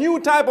with a new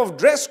type of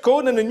dress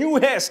code and a new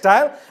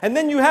hairstyle, and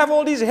then you have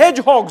all these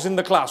hedgehogs in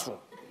the classroom.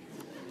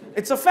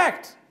 It's a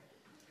fact.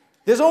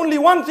 There's only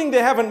one thing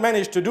they haven't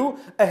managed to do.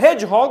 A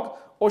hedgehog,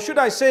 or should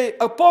I say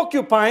a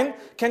porcupine,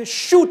 can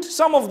shoot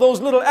some of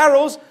those little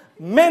arrows.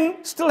 Men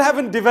still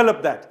haven't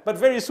developed that, but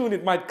very soon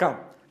it might come.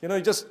 You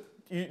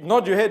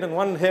nod your head and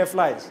one hair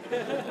flies.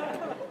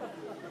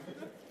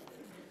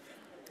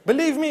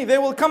 Believe me, they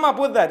will come up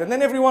with that, and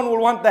then everyone will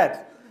want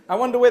that. I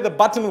wonder where the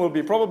button will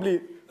be,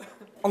 probably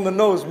on the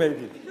nose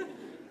maybe.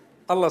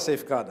 Allah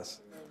safeguard us.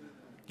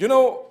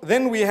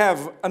 Then we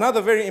have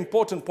another very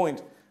important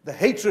point, the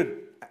hatred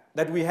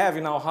that we have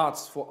in our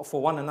hearts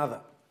for one another.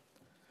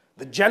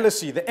 The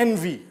jealousy, the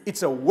envy,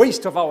 it's a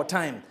waste of our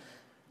time.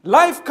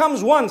 Life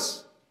comes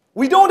once.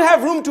 We don't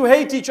have room to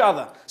hate each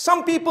other.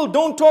 Some people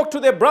don't talk to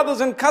their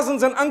brothers and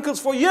cousins and uncles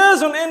for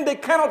years on end. They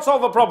cannot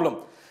solve a problem.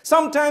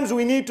 Sometimes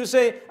we need to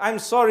say, I'm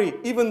sorry,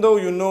 even though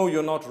you know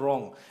you're not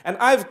wrong. And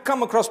I've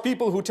come across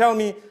people who tell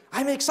me,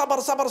 I make sabr,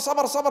 sabr,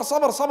 sabr, sabr,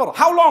 sabr, sabr.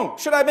 How long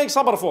should I make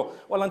sabr for?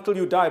 Well, until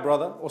you die,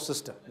 brother or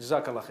sister.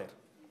 Jazakallah khair.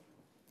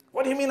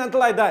 What do you mean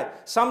until I die?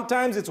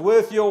 Sometimes it's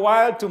worth your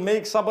while to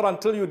make sabr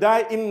until you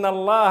die. Inna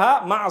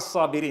Allaha ma'as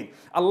sabirin.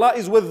 Allah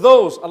is with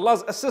those,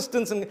 Allah's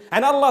assistance,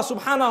 and Allah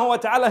subhanahu wa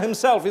ta'ala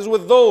himself is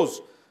with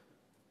those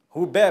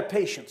who bear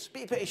patience.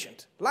 Be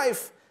patient.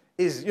 Life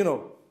is,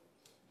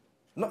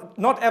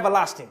 not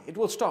everlasting. It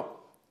will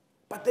stop.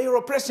 But they are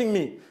oppressing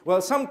me.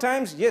 Well,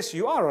 sometimes, yes,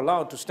 you are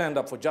allowed to stand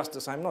up for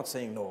justice. I'm not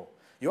saying no.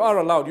 You are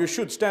allowed, you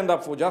should stand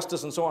up for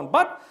justice and so on.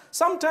 But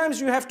sometimes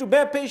you have to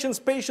bear patience.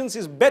 Patience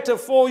is better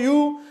for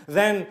you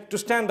than to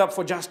stand up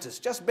for justice.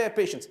 Just bear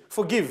patience.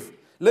 Forgive.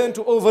 Learn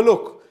to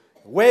overlook.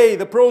 Weigh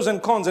the pros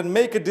and cons and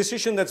make a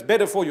decision that's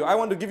better for you. I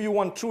want to give you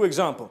one true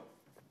example.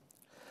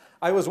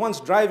 I was once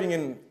driving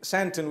in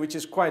Sandton, which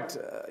is quite,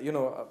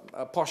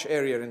 a posh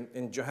area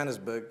in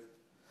Johannesburg.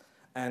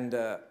 And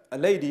a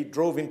lady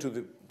drove into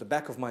the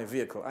back of my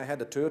vehicle. I had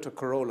a Toyota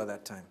Corolla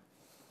that time.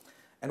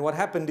 And what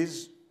happened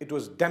is, it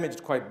was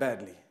damaged quite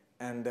badly.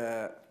 And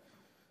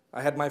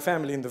I had my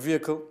family in the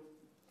vehicle.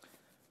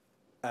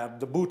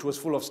 The boot was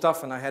full of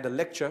stuff, and I had a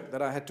lecture that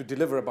I had to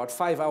deliver about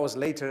 5 hours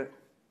later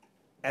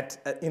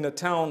in a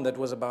town that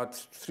was about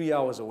 3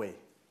 hours away.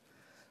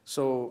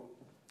 So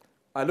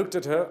I looked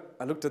at her,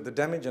 I looked at the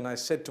damage, and I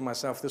said to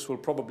myself, this will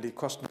probably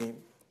cost me,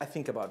 I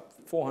think, about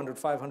 400,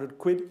 500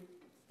 quid,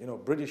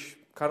 British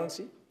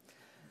currency.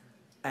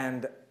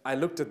 And I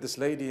looked at this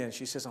lady and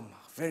she says, I'm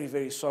very,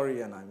 very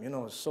sorry, and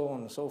I'm, so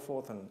on and so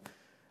forth. And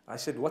I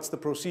said, what's the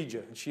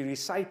procedure? And she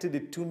recited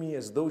it to me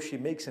as though she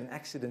makes an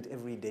accident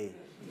every day.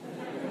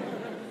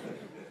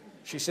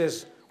 She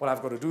says, well,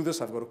 I've got to do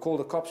this, I've got to call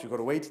the cops, you've got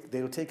to wait,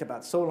 they'll take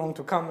about so long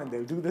to come, and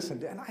they'll do this.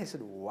 And I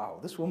said, wow,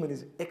 this woman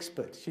is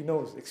expert, she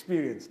knows,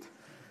 experienced.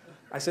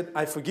 I said,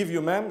 I forgive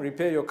you, ma'am,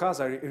 repair your cars,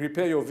 I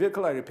repair your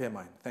vehicle, I repair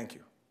mine, thank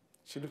you.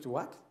 She looked,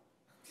 what?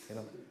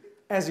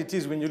 As it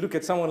is when you look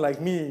at someone like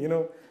me,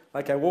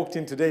 like I walked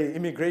in today,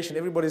 immigration,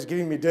 everybody's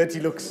giving me dirty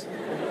looks.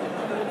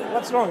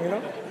 What's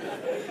wrong,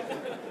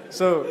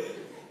 So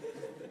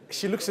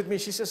she looks at me,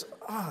 she says,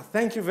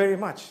 thank you very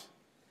much.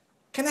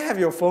 Can I have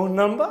your phone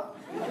number?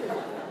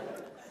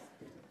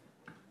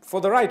 For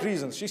the right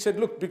reasons. She said,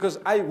 look, because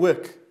I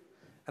work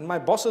and my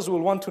bosses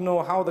will want to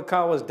know how the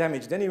car was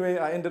damaged. Anyway,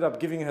 I ended up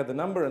giving her the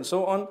number and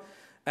so on.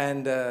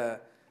 And the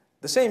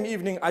same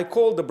evening, I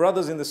called the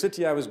brothers in the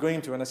city I was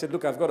going to and I said,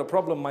 look, I've got a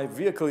problem. My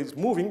vehicle is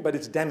moving, but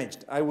it's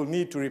damaged. I will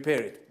need to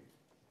repair it.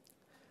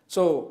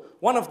 So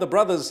one of the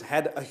brothers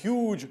had a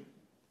huge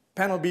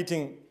panel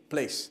beating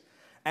place.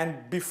 And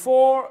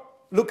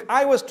look,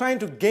 I was trying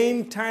to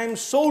gain time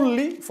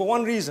solely for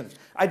one reason.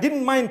 I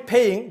didn't mind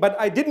paying, but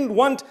I didn't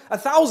want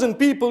 1,000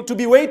 people to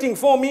be waiting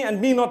for me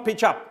and me not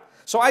pitch up.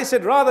 So I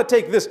said, rather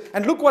take this.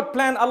 And look what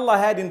plan Allah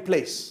had in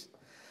place.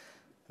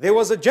 There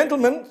was a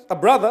gentleman, a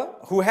brother,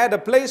 who had a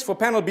place for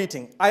panel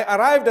beating. I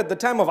arrived at the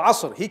time of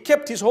Asr. He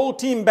kept his whole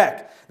team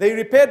back. They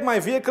repaired my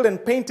vehicle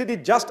and painted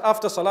it just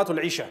after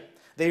Salatul Isha.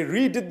 They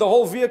redid the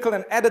whole vehicle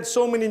and added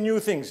so many new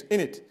things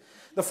in it.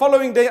 The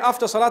following day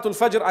after Salatul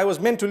Fajr, I was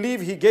meant to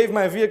leave. He gave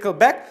my vehicle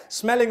back,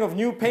 smelling of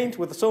new paint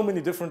with so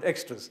many different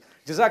extras.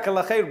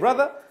 Jazakallah khair,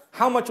 brother.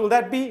 How much will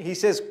that be? He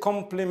says,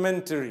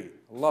 complimentary.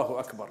 Allahu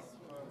Akbar.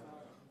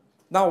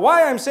 Now,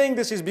 why I'm saying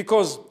this is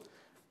because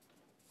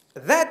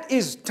that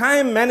is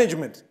time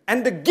management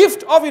and the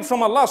gift of it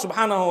from Allah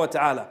subhanahu wa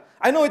ta'ala.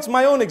 I know it's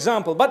my own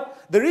example,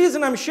 but the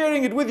reason I'm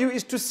sharing it with you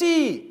is to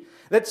see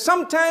that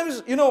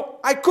sometimes,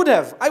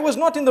 I was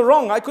not in the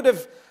wrong. I could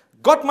have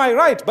got my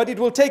right, but it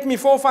will take me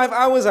 4 or 5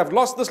 hours. I've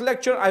lost this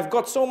lecture. I've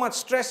got so much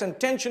stress and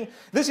tension.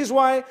 This is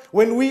why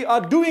when we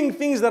are doing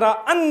things that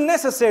are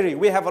unnecessary,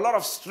 we have a lot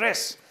of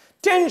stress,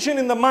 tension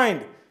in the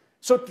mind.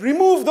 So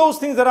remove those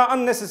things that are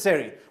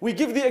unnecessary. We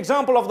give the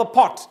example of the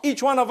pot.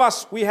 Each one of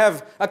us, we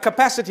have a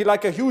capacity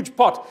like a huge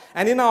pot.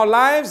 And in our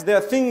lives, there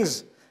are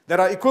things that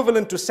are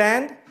equivalent to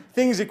sand,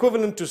 things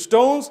equivalent to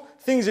stones,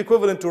 things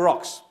equivalent to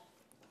rocks.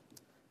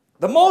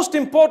 The most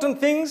important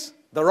things,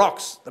 the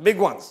rocks, the big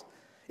ones.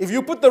 If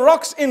you put the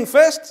rocks in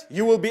first,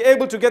 you will be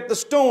able to get the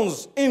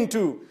stones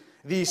into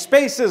the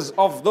spaces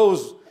of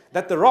those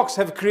that the rocks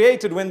have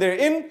created when they're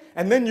in,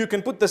 and then you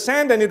can put the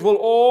sand and it will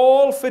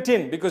all fit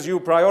in because you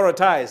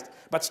prioritized.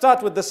 But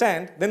start with the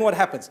sand, then what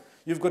happens?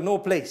 You've got no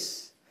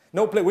place.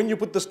 No place. When you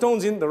put the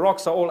stones in, the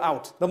rocks are all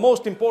out. The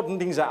most important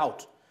things are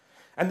out.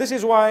 And this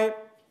is why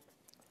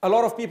a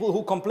lot of people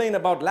who complain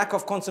about lack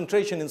of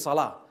concentration in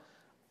salah,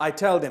 I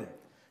tell them,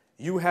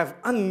 you have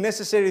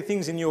unnecessary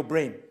things in your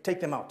brain. Take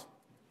them out.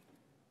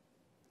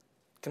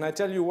 Can I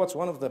tell you what's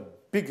one of the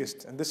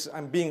biggest, and this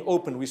I'm being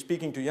open, we're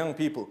speaking to young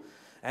people,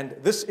 and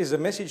this is a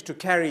message to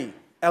carry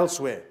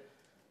elsewhere.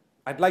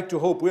 I'd like to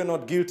hope we're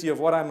not guilty of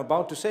what I'm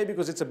about to say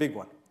because it's a big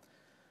one.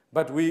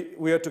 But we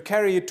are to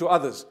carry it to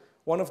others.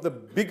 One of the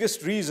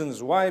biggest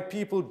reasons why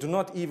people do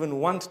not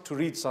even want to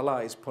read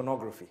salah is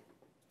pornography.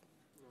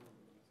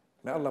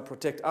 May Allah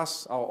protect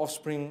us, our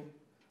offspring,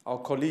 our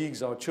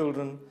colleagues, our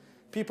children.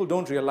 People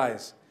don't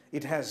realize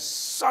it has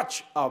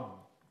such a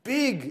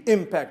big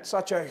impact,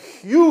 such a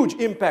huge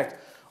impact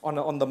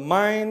on the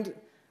mind,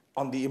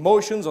 on the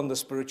emotions, on the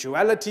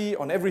spirituality,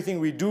 on everything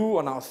we do,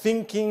 on our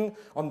thinking,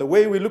 on the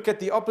way we look at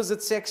the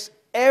opposite sex.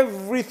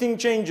 Everything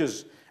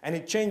changes, and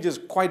it changes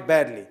quite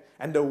badly.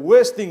 And the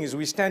worst thing is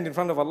we stand in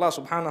front of Allah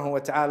subhanahu wa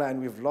ta'ala and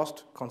we've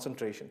lost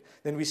concentration.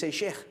 Then we say,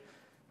 Sheikh,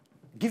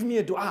 give me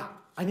a dua.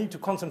 I need to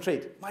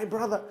concentrate. My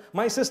brother,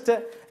 my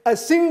sister, a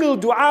single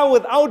dua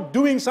without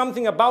doing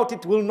something about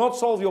it will not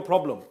solve your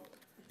problem.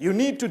 You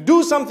need to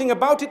do something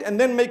about it and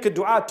then make a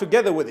dua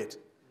together with it.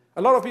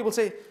 A lot of people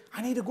say,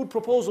 I need a good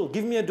proposal,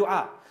 give me a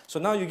dua. So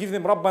now you give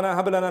them, Rabbana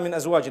hab lana min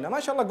azwajina.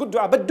 MashaAllah, good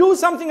dua, but do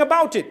something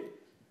about it.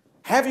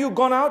 Have you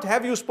gone out?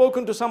 Have you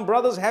spoken to some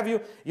brothers? Have you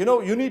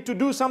need to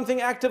do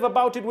something active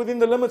about it within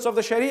the limits of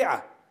the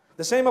Sharia.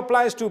 The same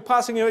applies to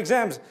passing your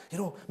exams.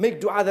 Make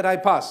dua that I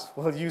pass.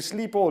 Well, you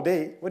sleep all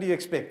day. What do you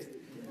expect?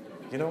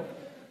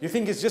 You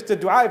think it's just a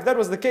dua? If that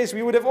was the case,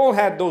 we would have all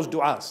had those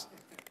duas.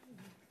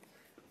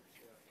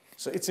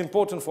 So it's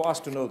important for us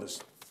to know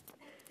this.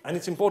 And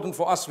it's important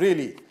for us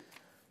really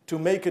to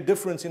make a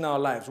difference in our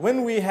lives.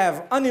 When we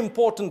have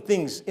unimportant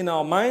things in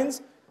our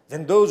minds,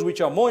 then those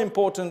which are more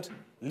important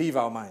leave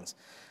our minds.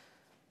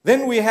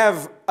 Then we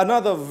have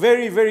another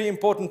very, very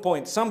important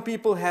point. Some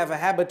people have a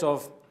habit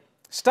of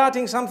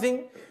starting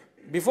something,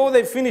 before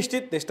they've finished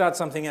it, they start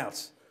something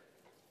else.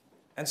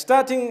 And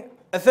starting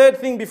a third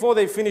thing before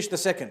they finish the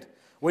second.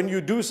 When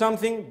you do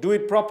something, do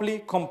it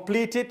properly,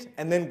 complete it,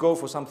 and then go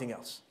for something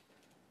else.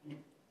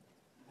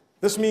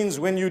 This means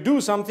when you do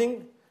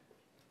something,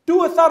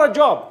 do a thorough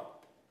job.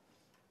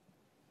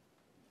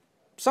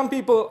 Some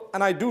people,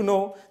 and I do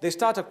know, they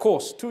start a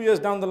course. 2 years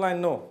down the line,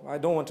 no, I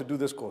don't want to do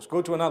this course.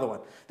 Go to another one.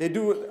 They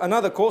do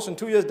another course, and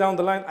 2 years down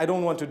the line, I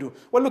don't want to do.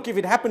 Well, look, if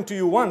it happened to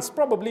you once,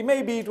 probably,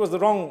 maybe it was the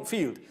wrong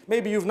field.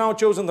 Maybe you've now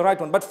chosen the right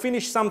one. But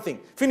finish something.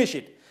 Finish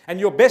it. And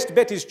your best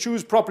bet is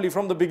choose properly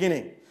from the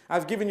beginning.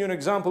 I've given you an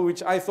example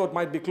which I thought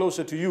might be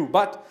closer to you,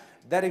 but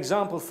that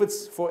example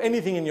fits for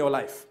anything in your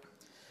life.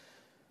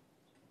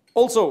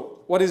 Also,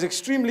 what is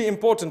extremely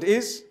important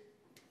is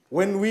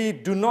when we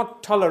do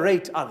not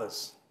tolerate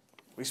others.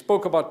 We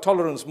spoke about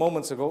tolerance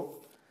moments ago.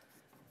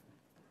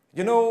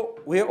 You know,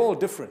 we're all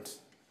different.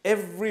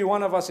 Every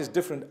one of us is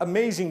different.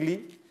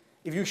 Amazingly,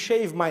 if you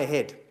shave my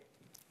head,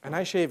 and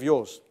I shave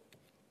yours,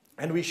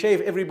 and we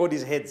shave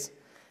everybody's heads,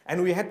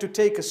 and we had to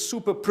take a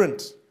super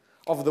print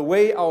of the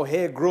way our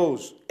hair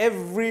grows,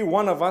 every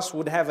one of us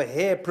would have a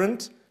hair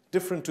print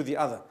different to the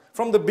other,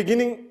 from the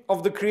beginning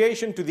of the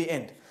creation to the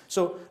end.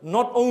 So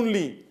not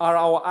only are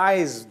our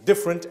eyes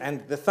different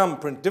and the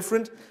thumbprint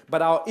different, but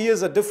our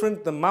ears are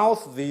different, the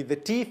mouth, the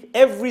teeth,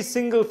 every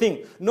single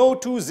thing. No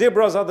two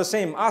zebras are the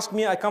same. Ask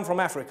me, I come from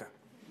Africa.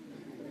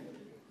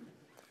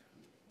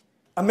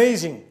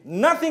 Amazing.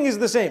 Nothing is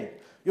the same.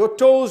 Your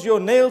toes, your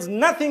nails,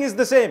 nothing is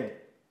the same.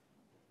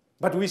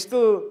 But we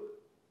still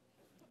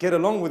get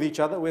along with each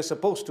other. We're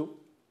supposed to.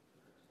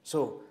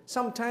 So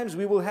sometimes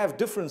we will have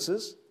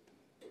differences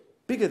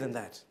bigger than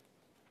that.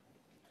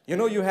 You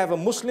know, you have a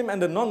Muslim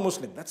and a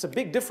non-Muslim. That's a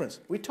big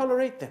difference. We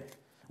tolerate them.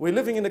 We're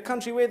living in a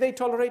country where they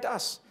tolerate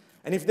us.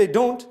 And if they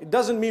don't, it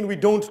doesn't mean we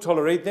don't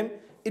tolerate them.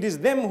 It is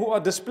them who are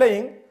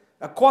displaying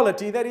a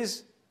quality that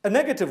is a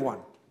negative one.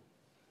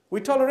 We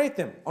tolerate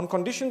them on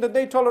condition that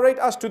they tolerate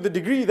us to the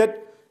degree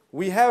that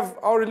we have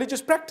our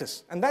religious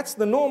practice. And that's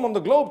the norm on the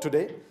globe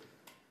today.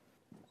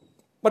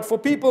 But for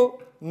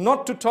people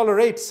not to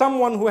tolerate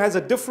someone who has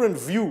a different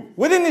view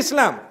within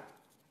Islam,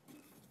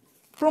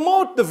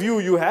 promote the view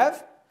you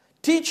have.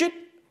 Teach it,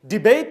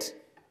 debate,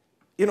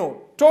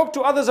 talk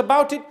to others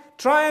about it,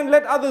 try and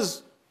let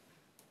others,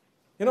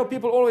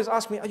 people always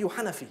ask me, are you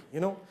Hanafi,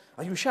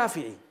 are you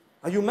Shafi'i,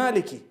 are you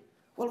Maliki?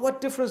 Well,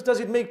 what difference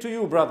does it make to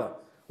you, brother?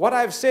 What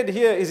I've said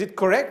here, is it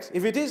correct?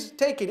 If it is,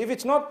 take it. If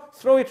it's not,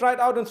 throw it right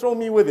out and throw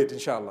me with it,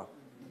 inshallah.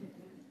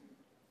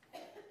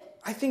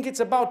 I think it's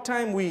about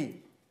time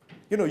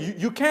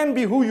you can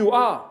be who you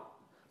are,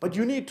 but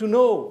you need to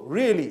know,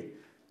 really,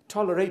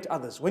 tolerate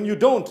others. When you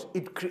don't,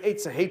 it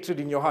creates a hatred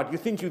in your heart. You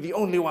think you're the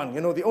only one,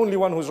 the only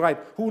one who's right.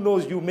 Who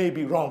knows, you may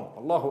be wrong.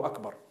 Allahu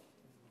Akbar.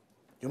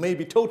 You may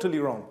be totally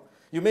wrong.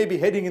 You may be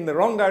heading in the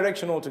wrong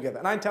direction altogether.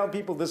 And I tell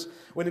people this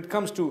when it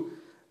comes to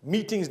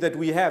meetings that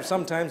we have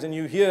sometimes, and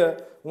you hear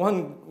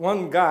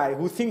one guy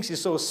who thinks he's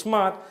so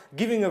smart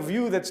giving a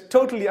view that's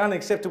totally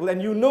unacceptable,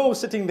 and you know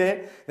sitting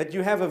there that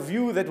you have a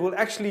view that will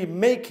actually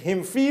make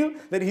him feel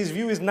that his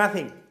view is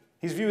nothing.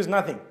 His view is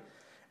nothing.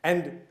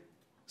 And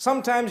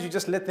sometimes you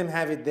just let them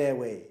have it their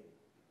way.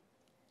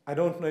 I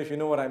don't know if you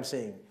know what I'm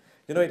saying.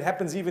 It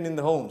happens even in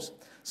the homes.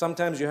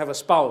 Sometimes you have a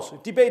spouse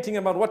debating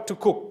about what to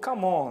cook.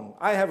 Come on,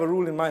 I have a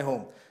rule in my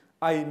home.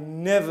 I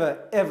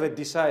never ever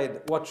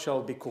decide what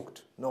shall be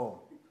cooked.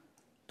 No,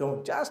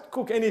 don't just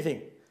cook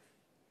anything.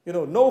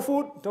 No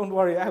food, don't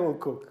worry, I will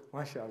cook.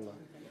 MashaAllah.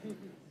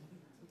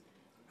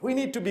 We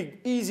need to be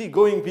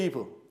easygoing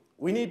people.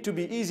 We need to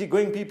be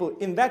easygoing people.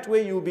 In that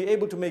way, you will be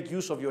able to make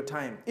use of your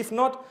time. If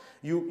not,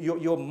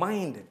 your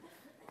mind,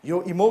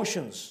 your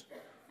emotions,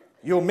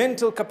 your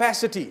mental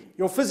capacity,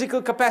 your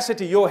physical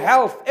capacity, your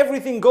health,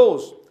 everything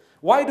goes.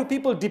 Why do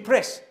people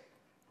depress?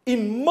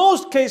 In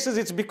most cases,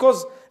 it's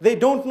because they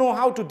don't know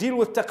how to deal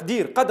with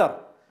taqdeer, qadar.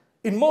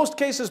 In most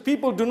cases,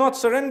 people do not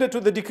surrender to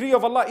the decree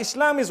of Allah.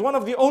 Islam is one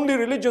of the only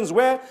religions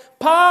where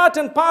part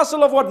and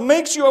parcel of what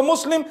makes you a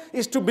Muslim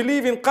is to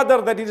believe in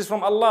qadar, that it is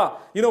from Allah.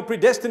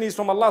 Predestiny is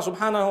from Allah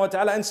subhanahu wa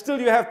ta'ala. And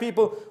still you have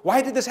people,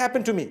 why did this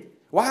happen to me?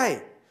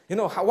 Why?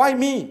 Why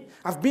me?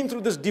 I've been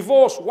through this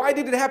divorce. Why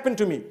did it happen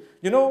to me?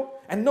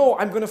 And no,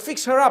 I'm going to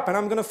fix her up and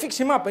I'm going to fix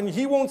him up and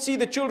he won't see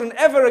the children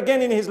ever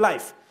again in his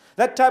life.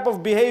 That type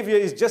of behavior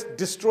is just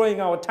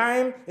destroying our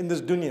time in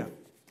this dunya.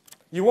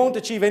 You won't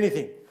achieve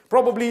anything.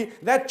 Probably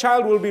that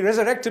child will be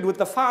resurrected with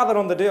the father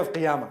on the day of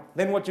Qiyamah.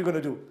 Then what you going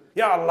to do?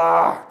 Ya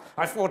Allah,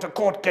 I fought a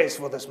court case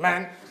for this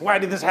man. Why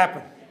did this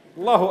happen?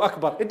 Allahu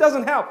Akbar. It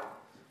doesn't help.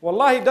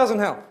 Wallahi, it doesn't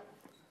help.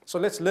 So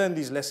let's learn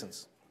these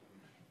lessons.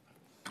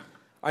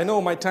 I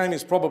know my time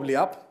is probably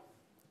up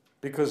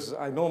because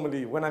I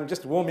normally, when I'm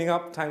just warming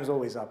up, time's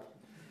always up.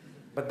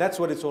 But that's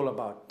what it's all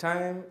about.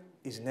 Time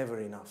is never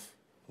enough.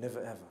 Never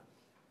ever.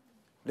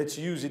 Let's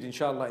use it,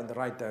 inshallah, in the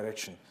right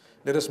direction.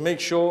 Let us make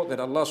sure that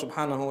Allah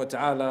subhanahu wa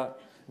ta'ala,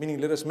 meaning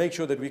let us make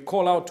sure that we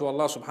call out to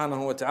Allah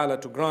subhanahu wa ta'ala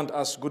to grant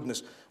us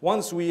goodness.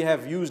 Once we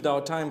have used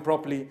our time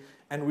properly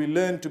and we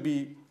learn to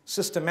be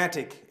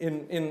systematic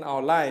in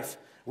our life,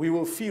 we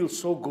will feel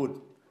so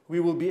good. We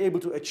will be able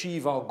to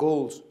achieve our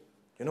goals.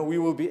 We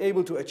will be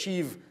able to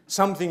achieve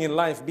something in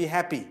life, be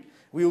happy.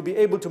 We will be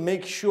able to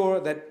make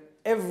sure that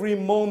every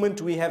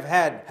moment we have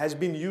had has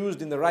been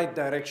used in the right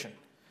direction.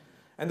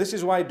 And this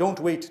is why don't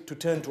wait to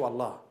turn to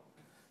Allah.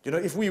 You know,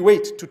 if we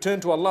wait to turn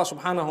to Allah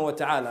subhanahu wa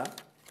ta'ala,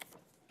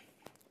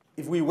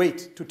 if we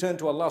wait to turn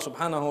to Allah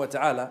subhanahu wa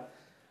ta'ala,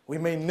 we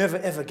may never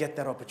ever get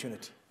that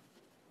opportunity.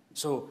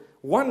 So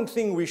one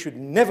thing we should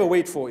never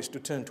wait for is to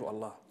turn to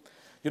Allah.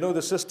 You know,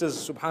 the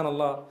sisters,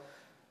 subhanallah,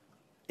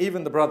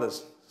 even the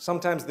brothers,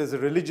 sometimes there's a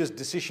religious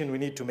decision we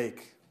need to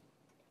make.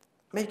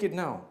 Make it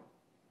now.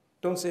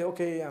 Don't say,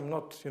 okay, I'm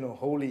not,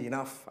 holy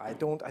enough.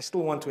 I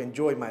still want to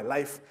enjoy my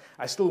life.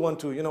 I still want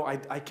to,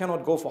 I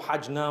cannot go for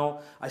Hajj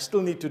now. I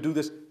still need to do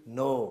this.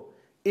 No,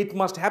 it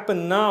must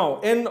happen now.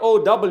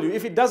 N-O-W.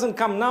 If it doesn't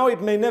come now,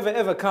 it may never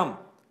ever come.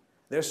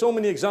 There are so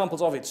many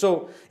examples of it.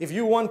 So if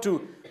you want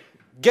to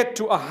get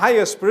to a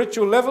higher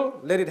spiritual level,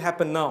 let it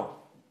happen now.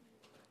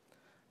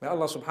 May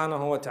Allah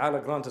subhanahu wa ta'ala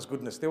grant us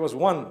goodness. There was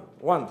one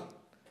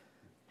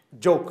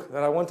joke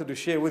that I wanted to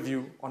share with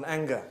you on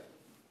anger.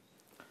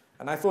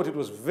 And I thought it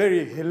was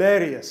very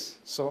hilarious.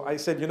 So I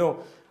said,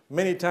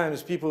 many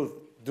times people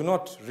do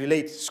not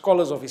relate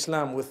scholars of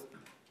Islam with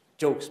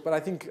jokes. But I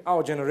think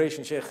our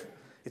generation, Sheikh,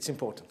 it's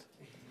important.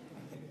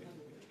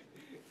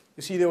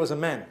 You see, there was a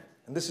man,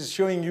 and this is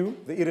showing you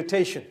the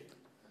irritation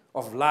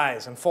of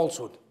lies and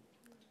falsehood.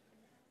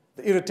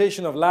 The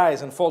irritation of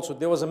lies and falsehood.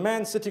 There was a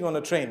man sitting on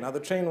a train. Now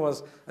the train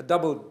was a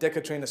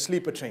double-decker train, a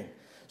sleeper train.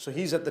 So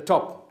he's at the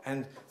top,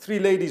 and 3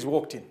 ladies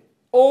walked in.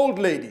 Old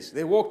ladies,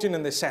 they walked in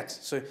and they sat.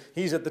 So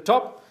he's at the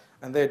top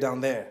and they're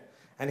down there.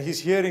 And he's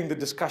hearing the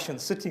discussion,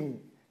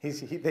 sitting,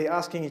 they're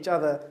asking each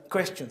other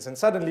questions. And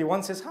suddenly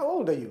one says, how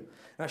old are you?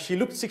 Now she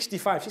looked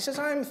 65. She says,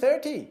 I'm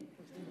 30.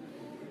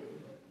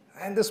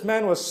 And this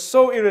man was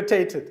so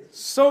irritated,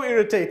 so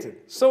irritated,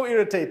 so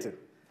irritated.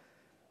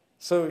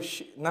 So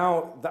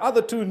now the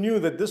other 2 knew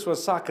that this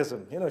was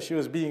sarcasm. She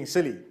was being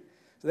silly.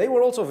 They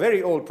were also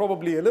very old,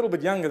 probably a little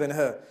bit younger than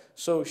her.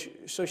 So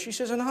she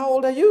says, and how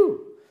old are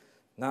you?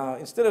 Now,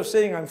 instead of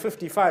saying I'm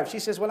 55, she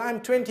says, well,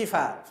 I'm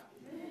 25.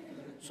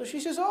 So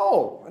she says,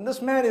 oh, and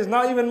this man is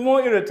now even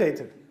more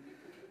irritated.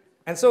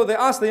 And so they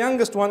asked the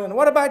youngest one, and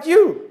what about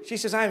you? She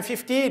says, I'm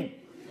 15.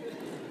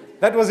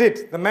 That was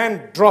it. The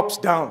man drops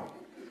down.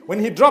 When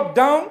he dropped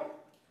down,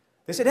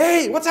 they said,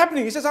 hey, what's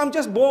happening? He says, I'm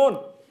just born.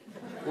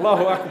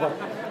 Allahu Akbar.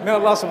 May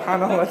Allah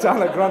subhanahu wa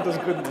ta'ala grant us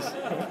goodness.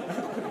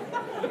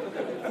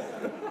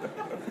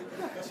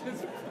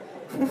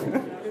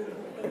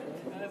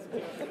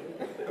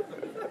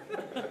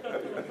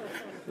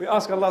 We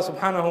ask Allah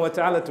subhanahu wa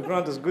ta'ala to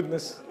grant us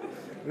goodness.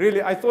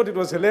 Really, I thought it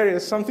was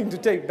hilarious, something to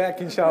take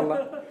back,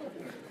 inshallah.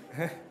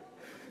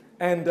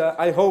 And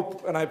I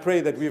hope and I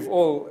pray that we've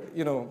all,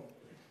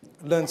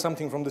 learned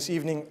something from this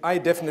evening. I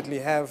definitely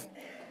have.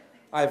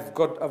 I've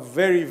got a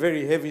very,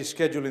 very heavy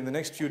schedule in the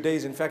next few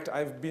days. In fact,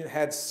 I've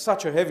had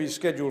such a heavy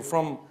schedule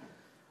from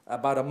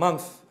about a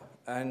month.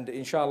 And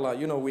inshallah,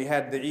 we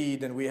had the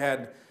Eid and we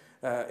had,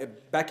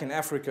 back in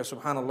Africa,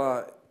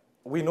 subhanallah,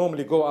 we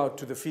normally go out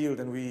to the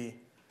field and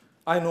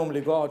I normally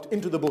go out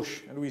into the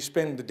bush and we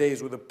spend the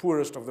days with the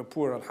poorest of the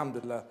poor,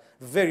 alhamdulillah.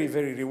 Very,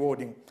 very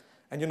rewarding.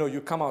 And you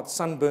come out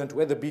sunburnt,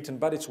 weather beaten,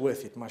 but it's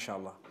worth it,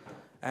 mashallah.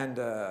 And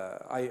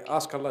I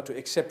ask Allah to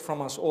accept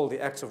from us all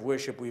the acts of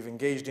worship we've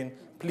engaged in.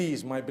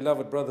 Please, my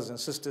beloved brothers and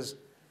sisters,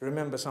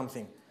 remember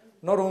something.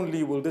 Not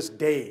only will this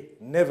day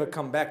never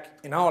come back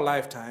in our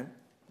lifetime,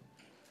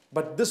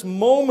 but this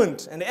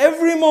moment and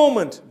every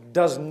moment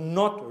does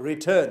not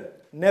return.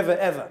 Never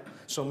ever.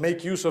 So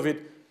make use of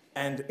it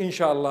and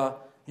inshallah,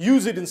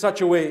 use it in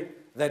such a way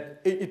that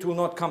it will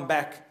not come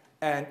back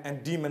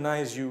and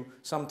demonize you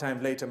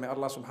sometime later. May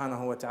Allah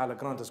subhanahu wa ta'ala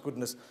grant us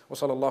goodness. Wa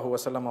sallallahu wa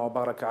sallama wa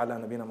baraka ala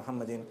nabina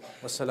Muhammadin.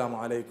 Wassalamu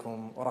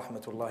alaikum wa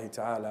rahmatullahi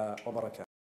ta'ala wa barakatuh.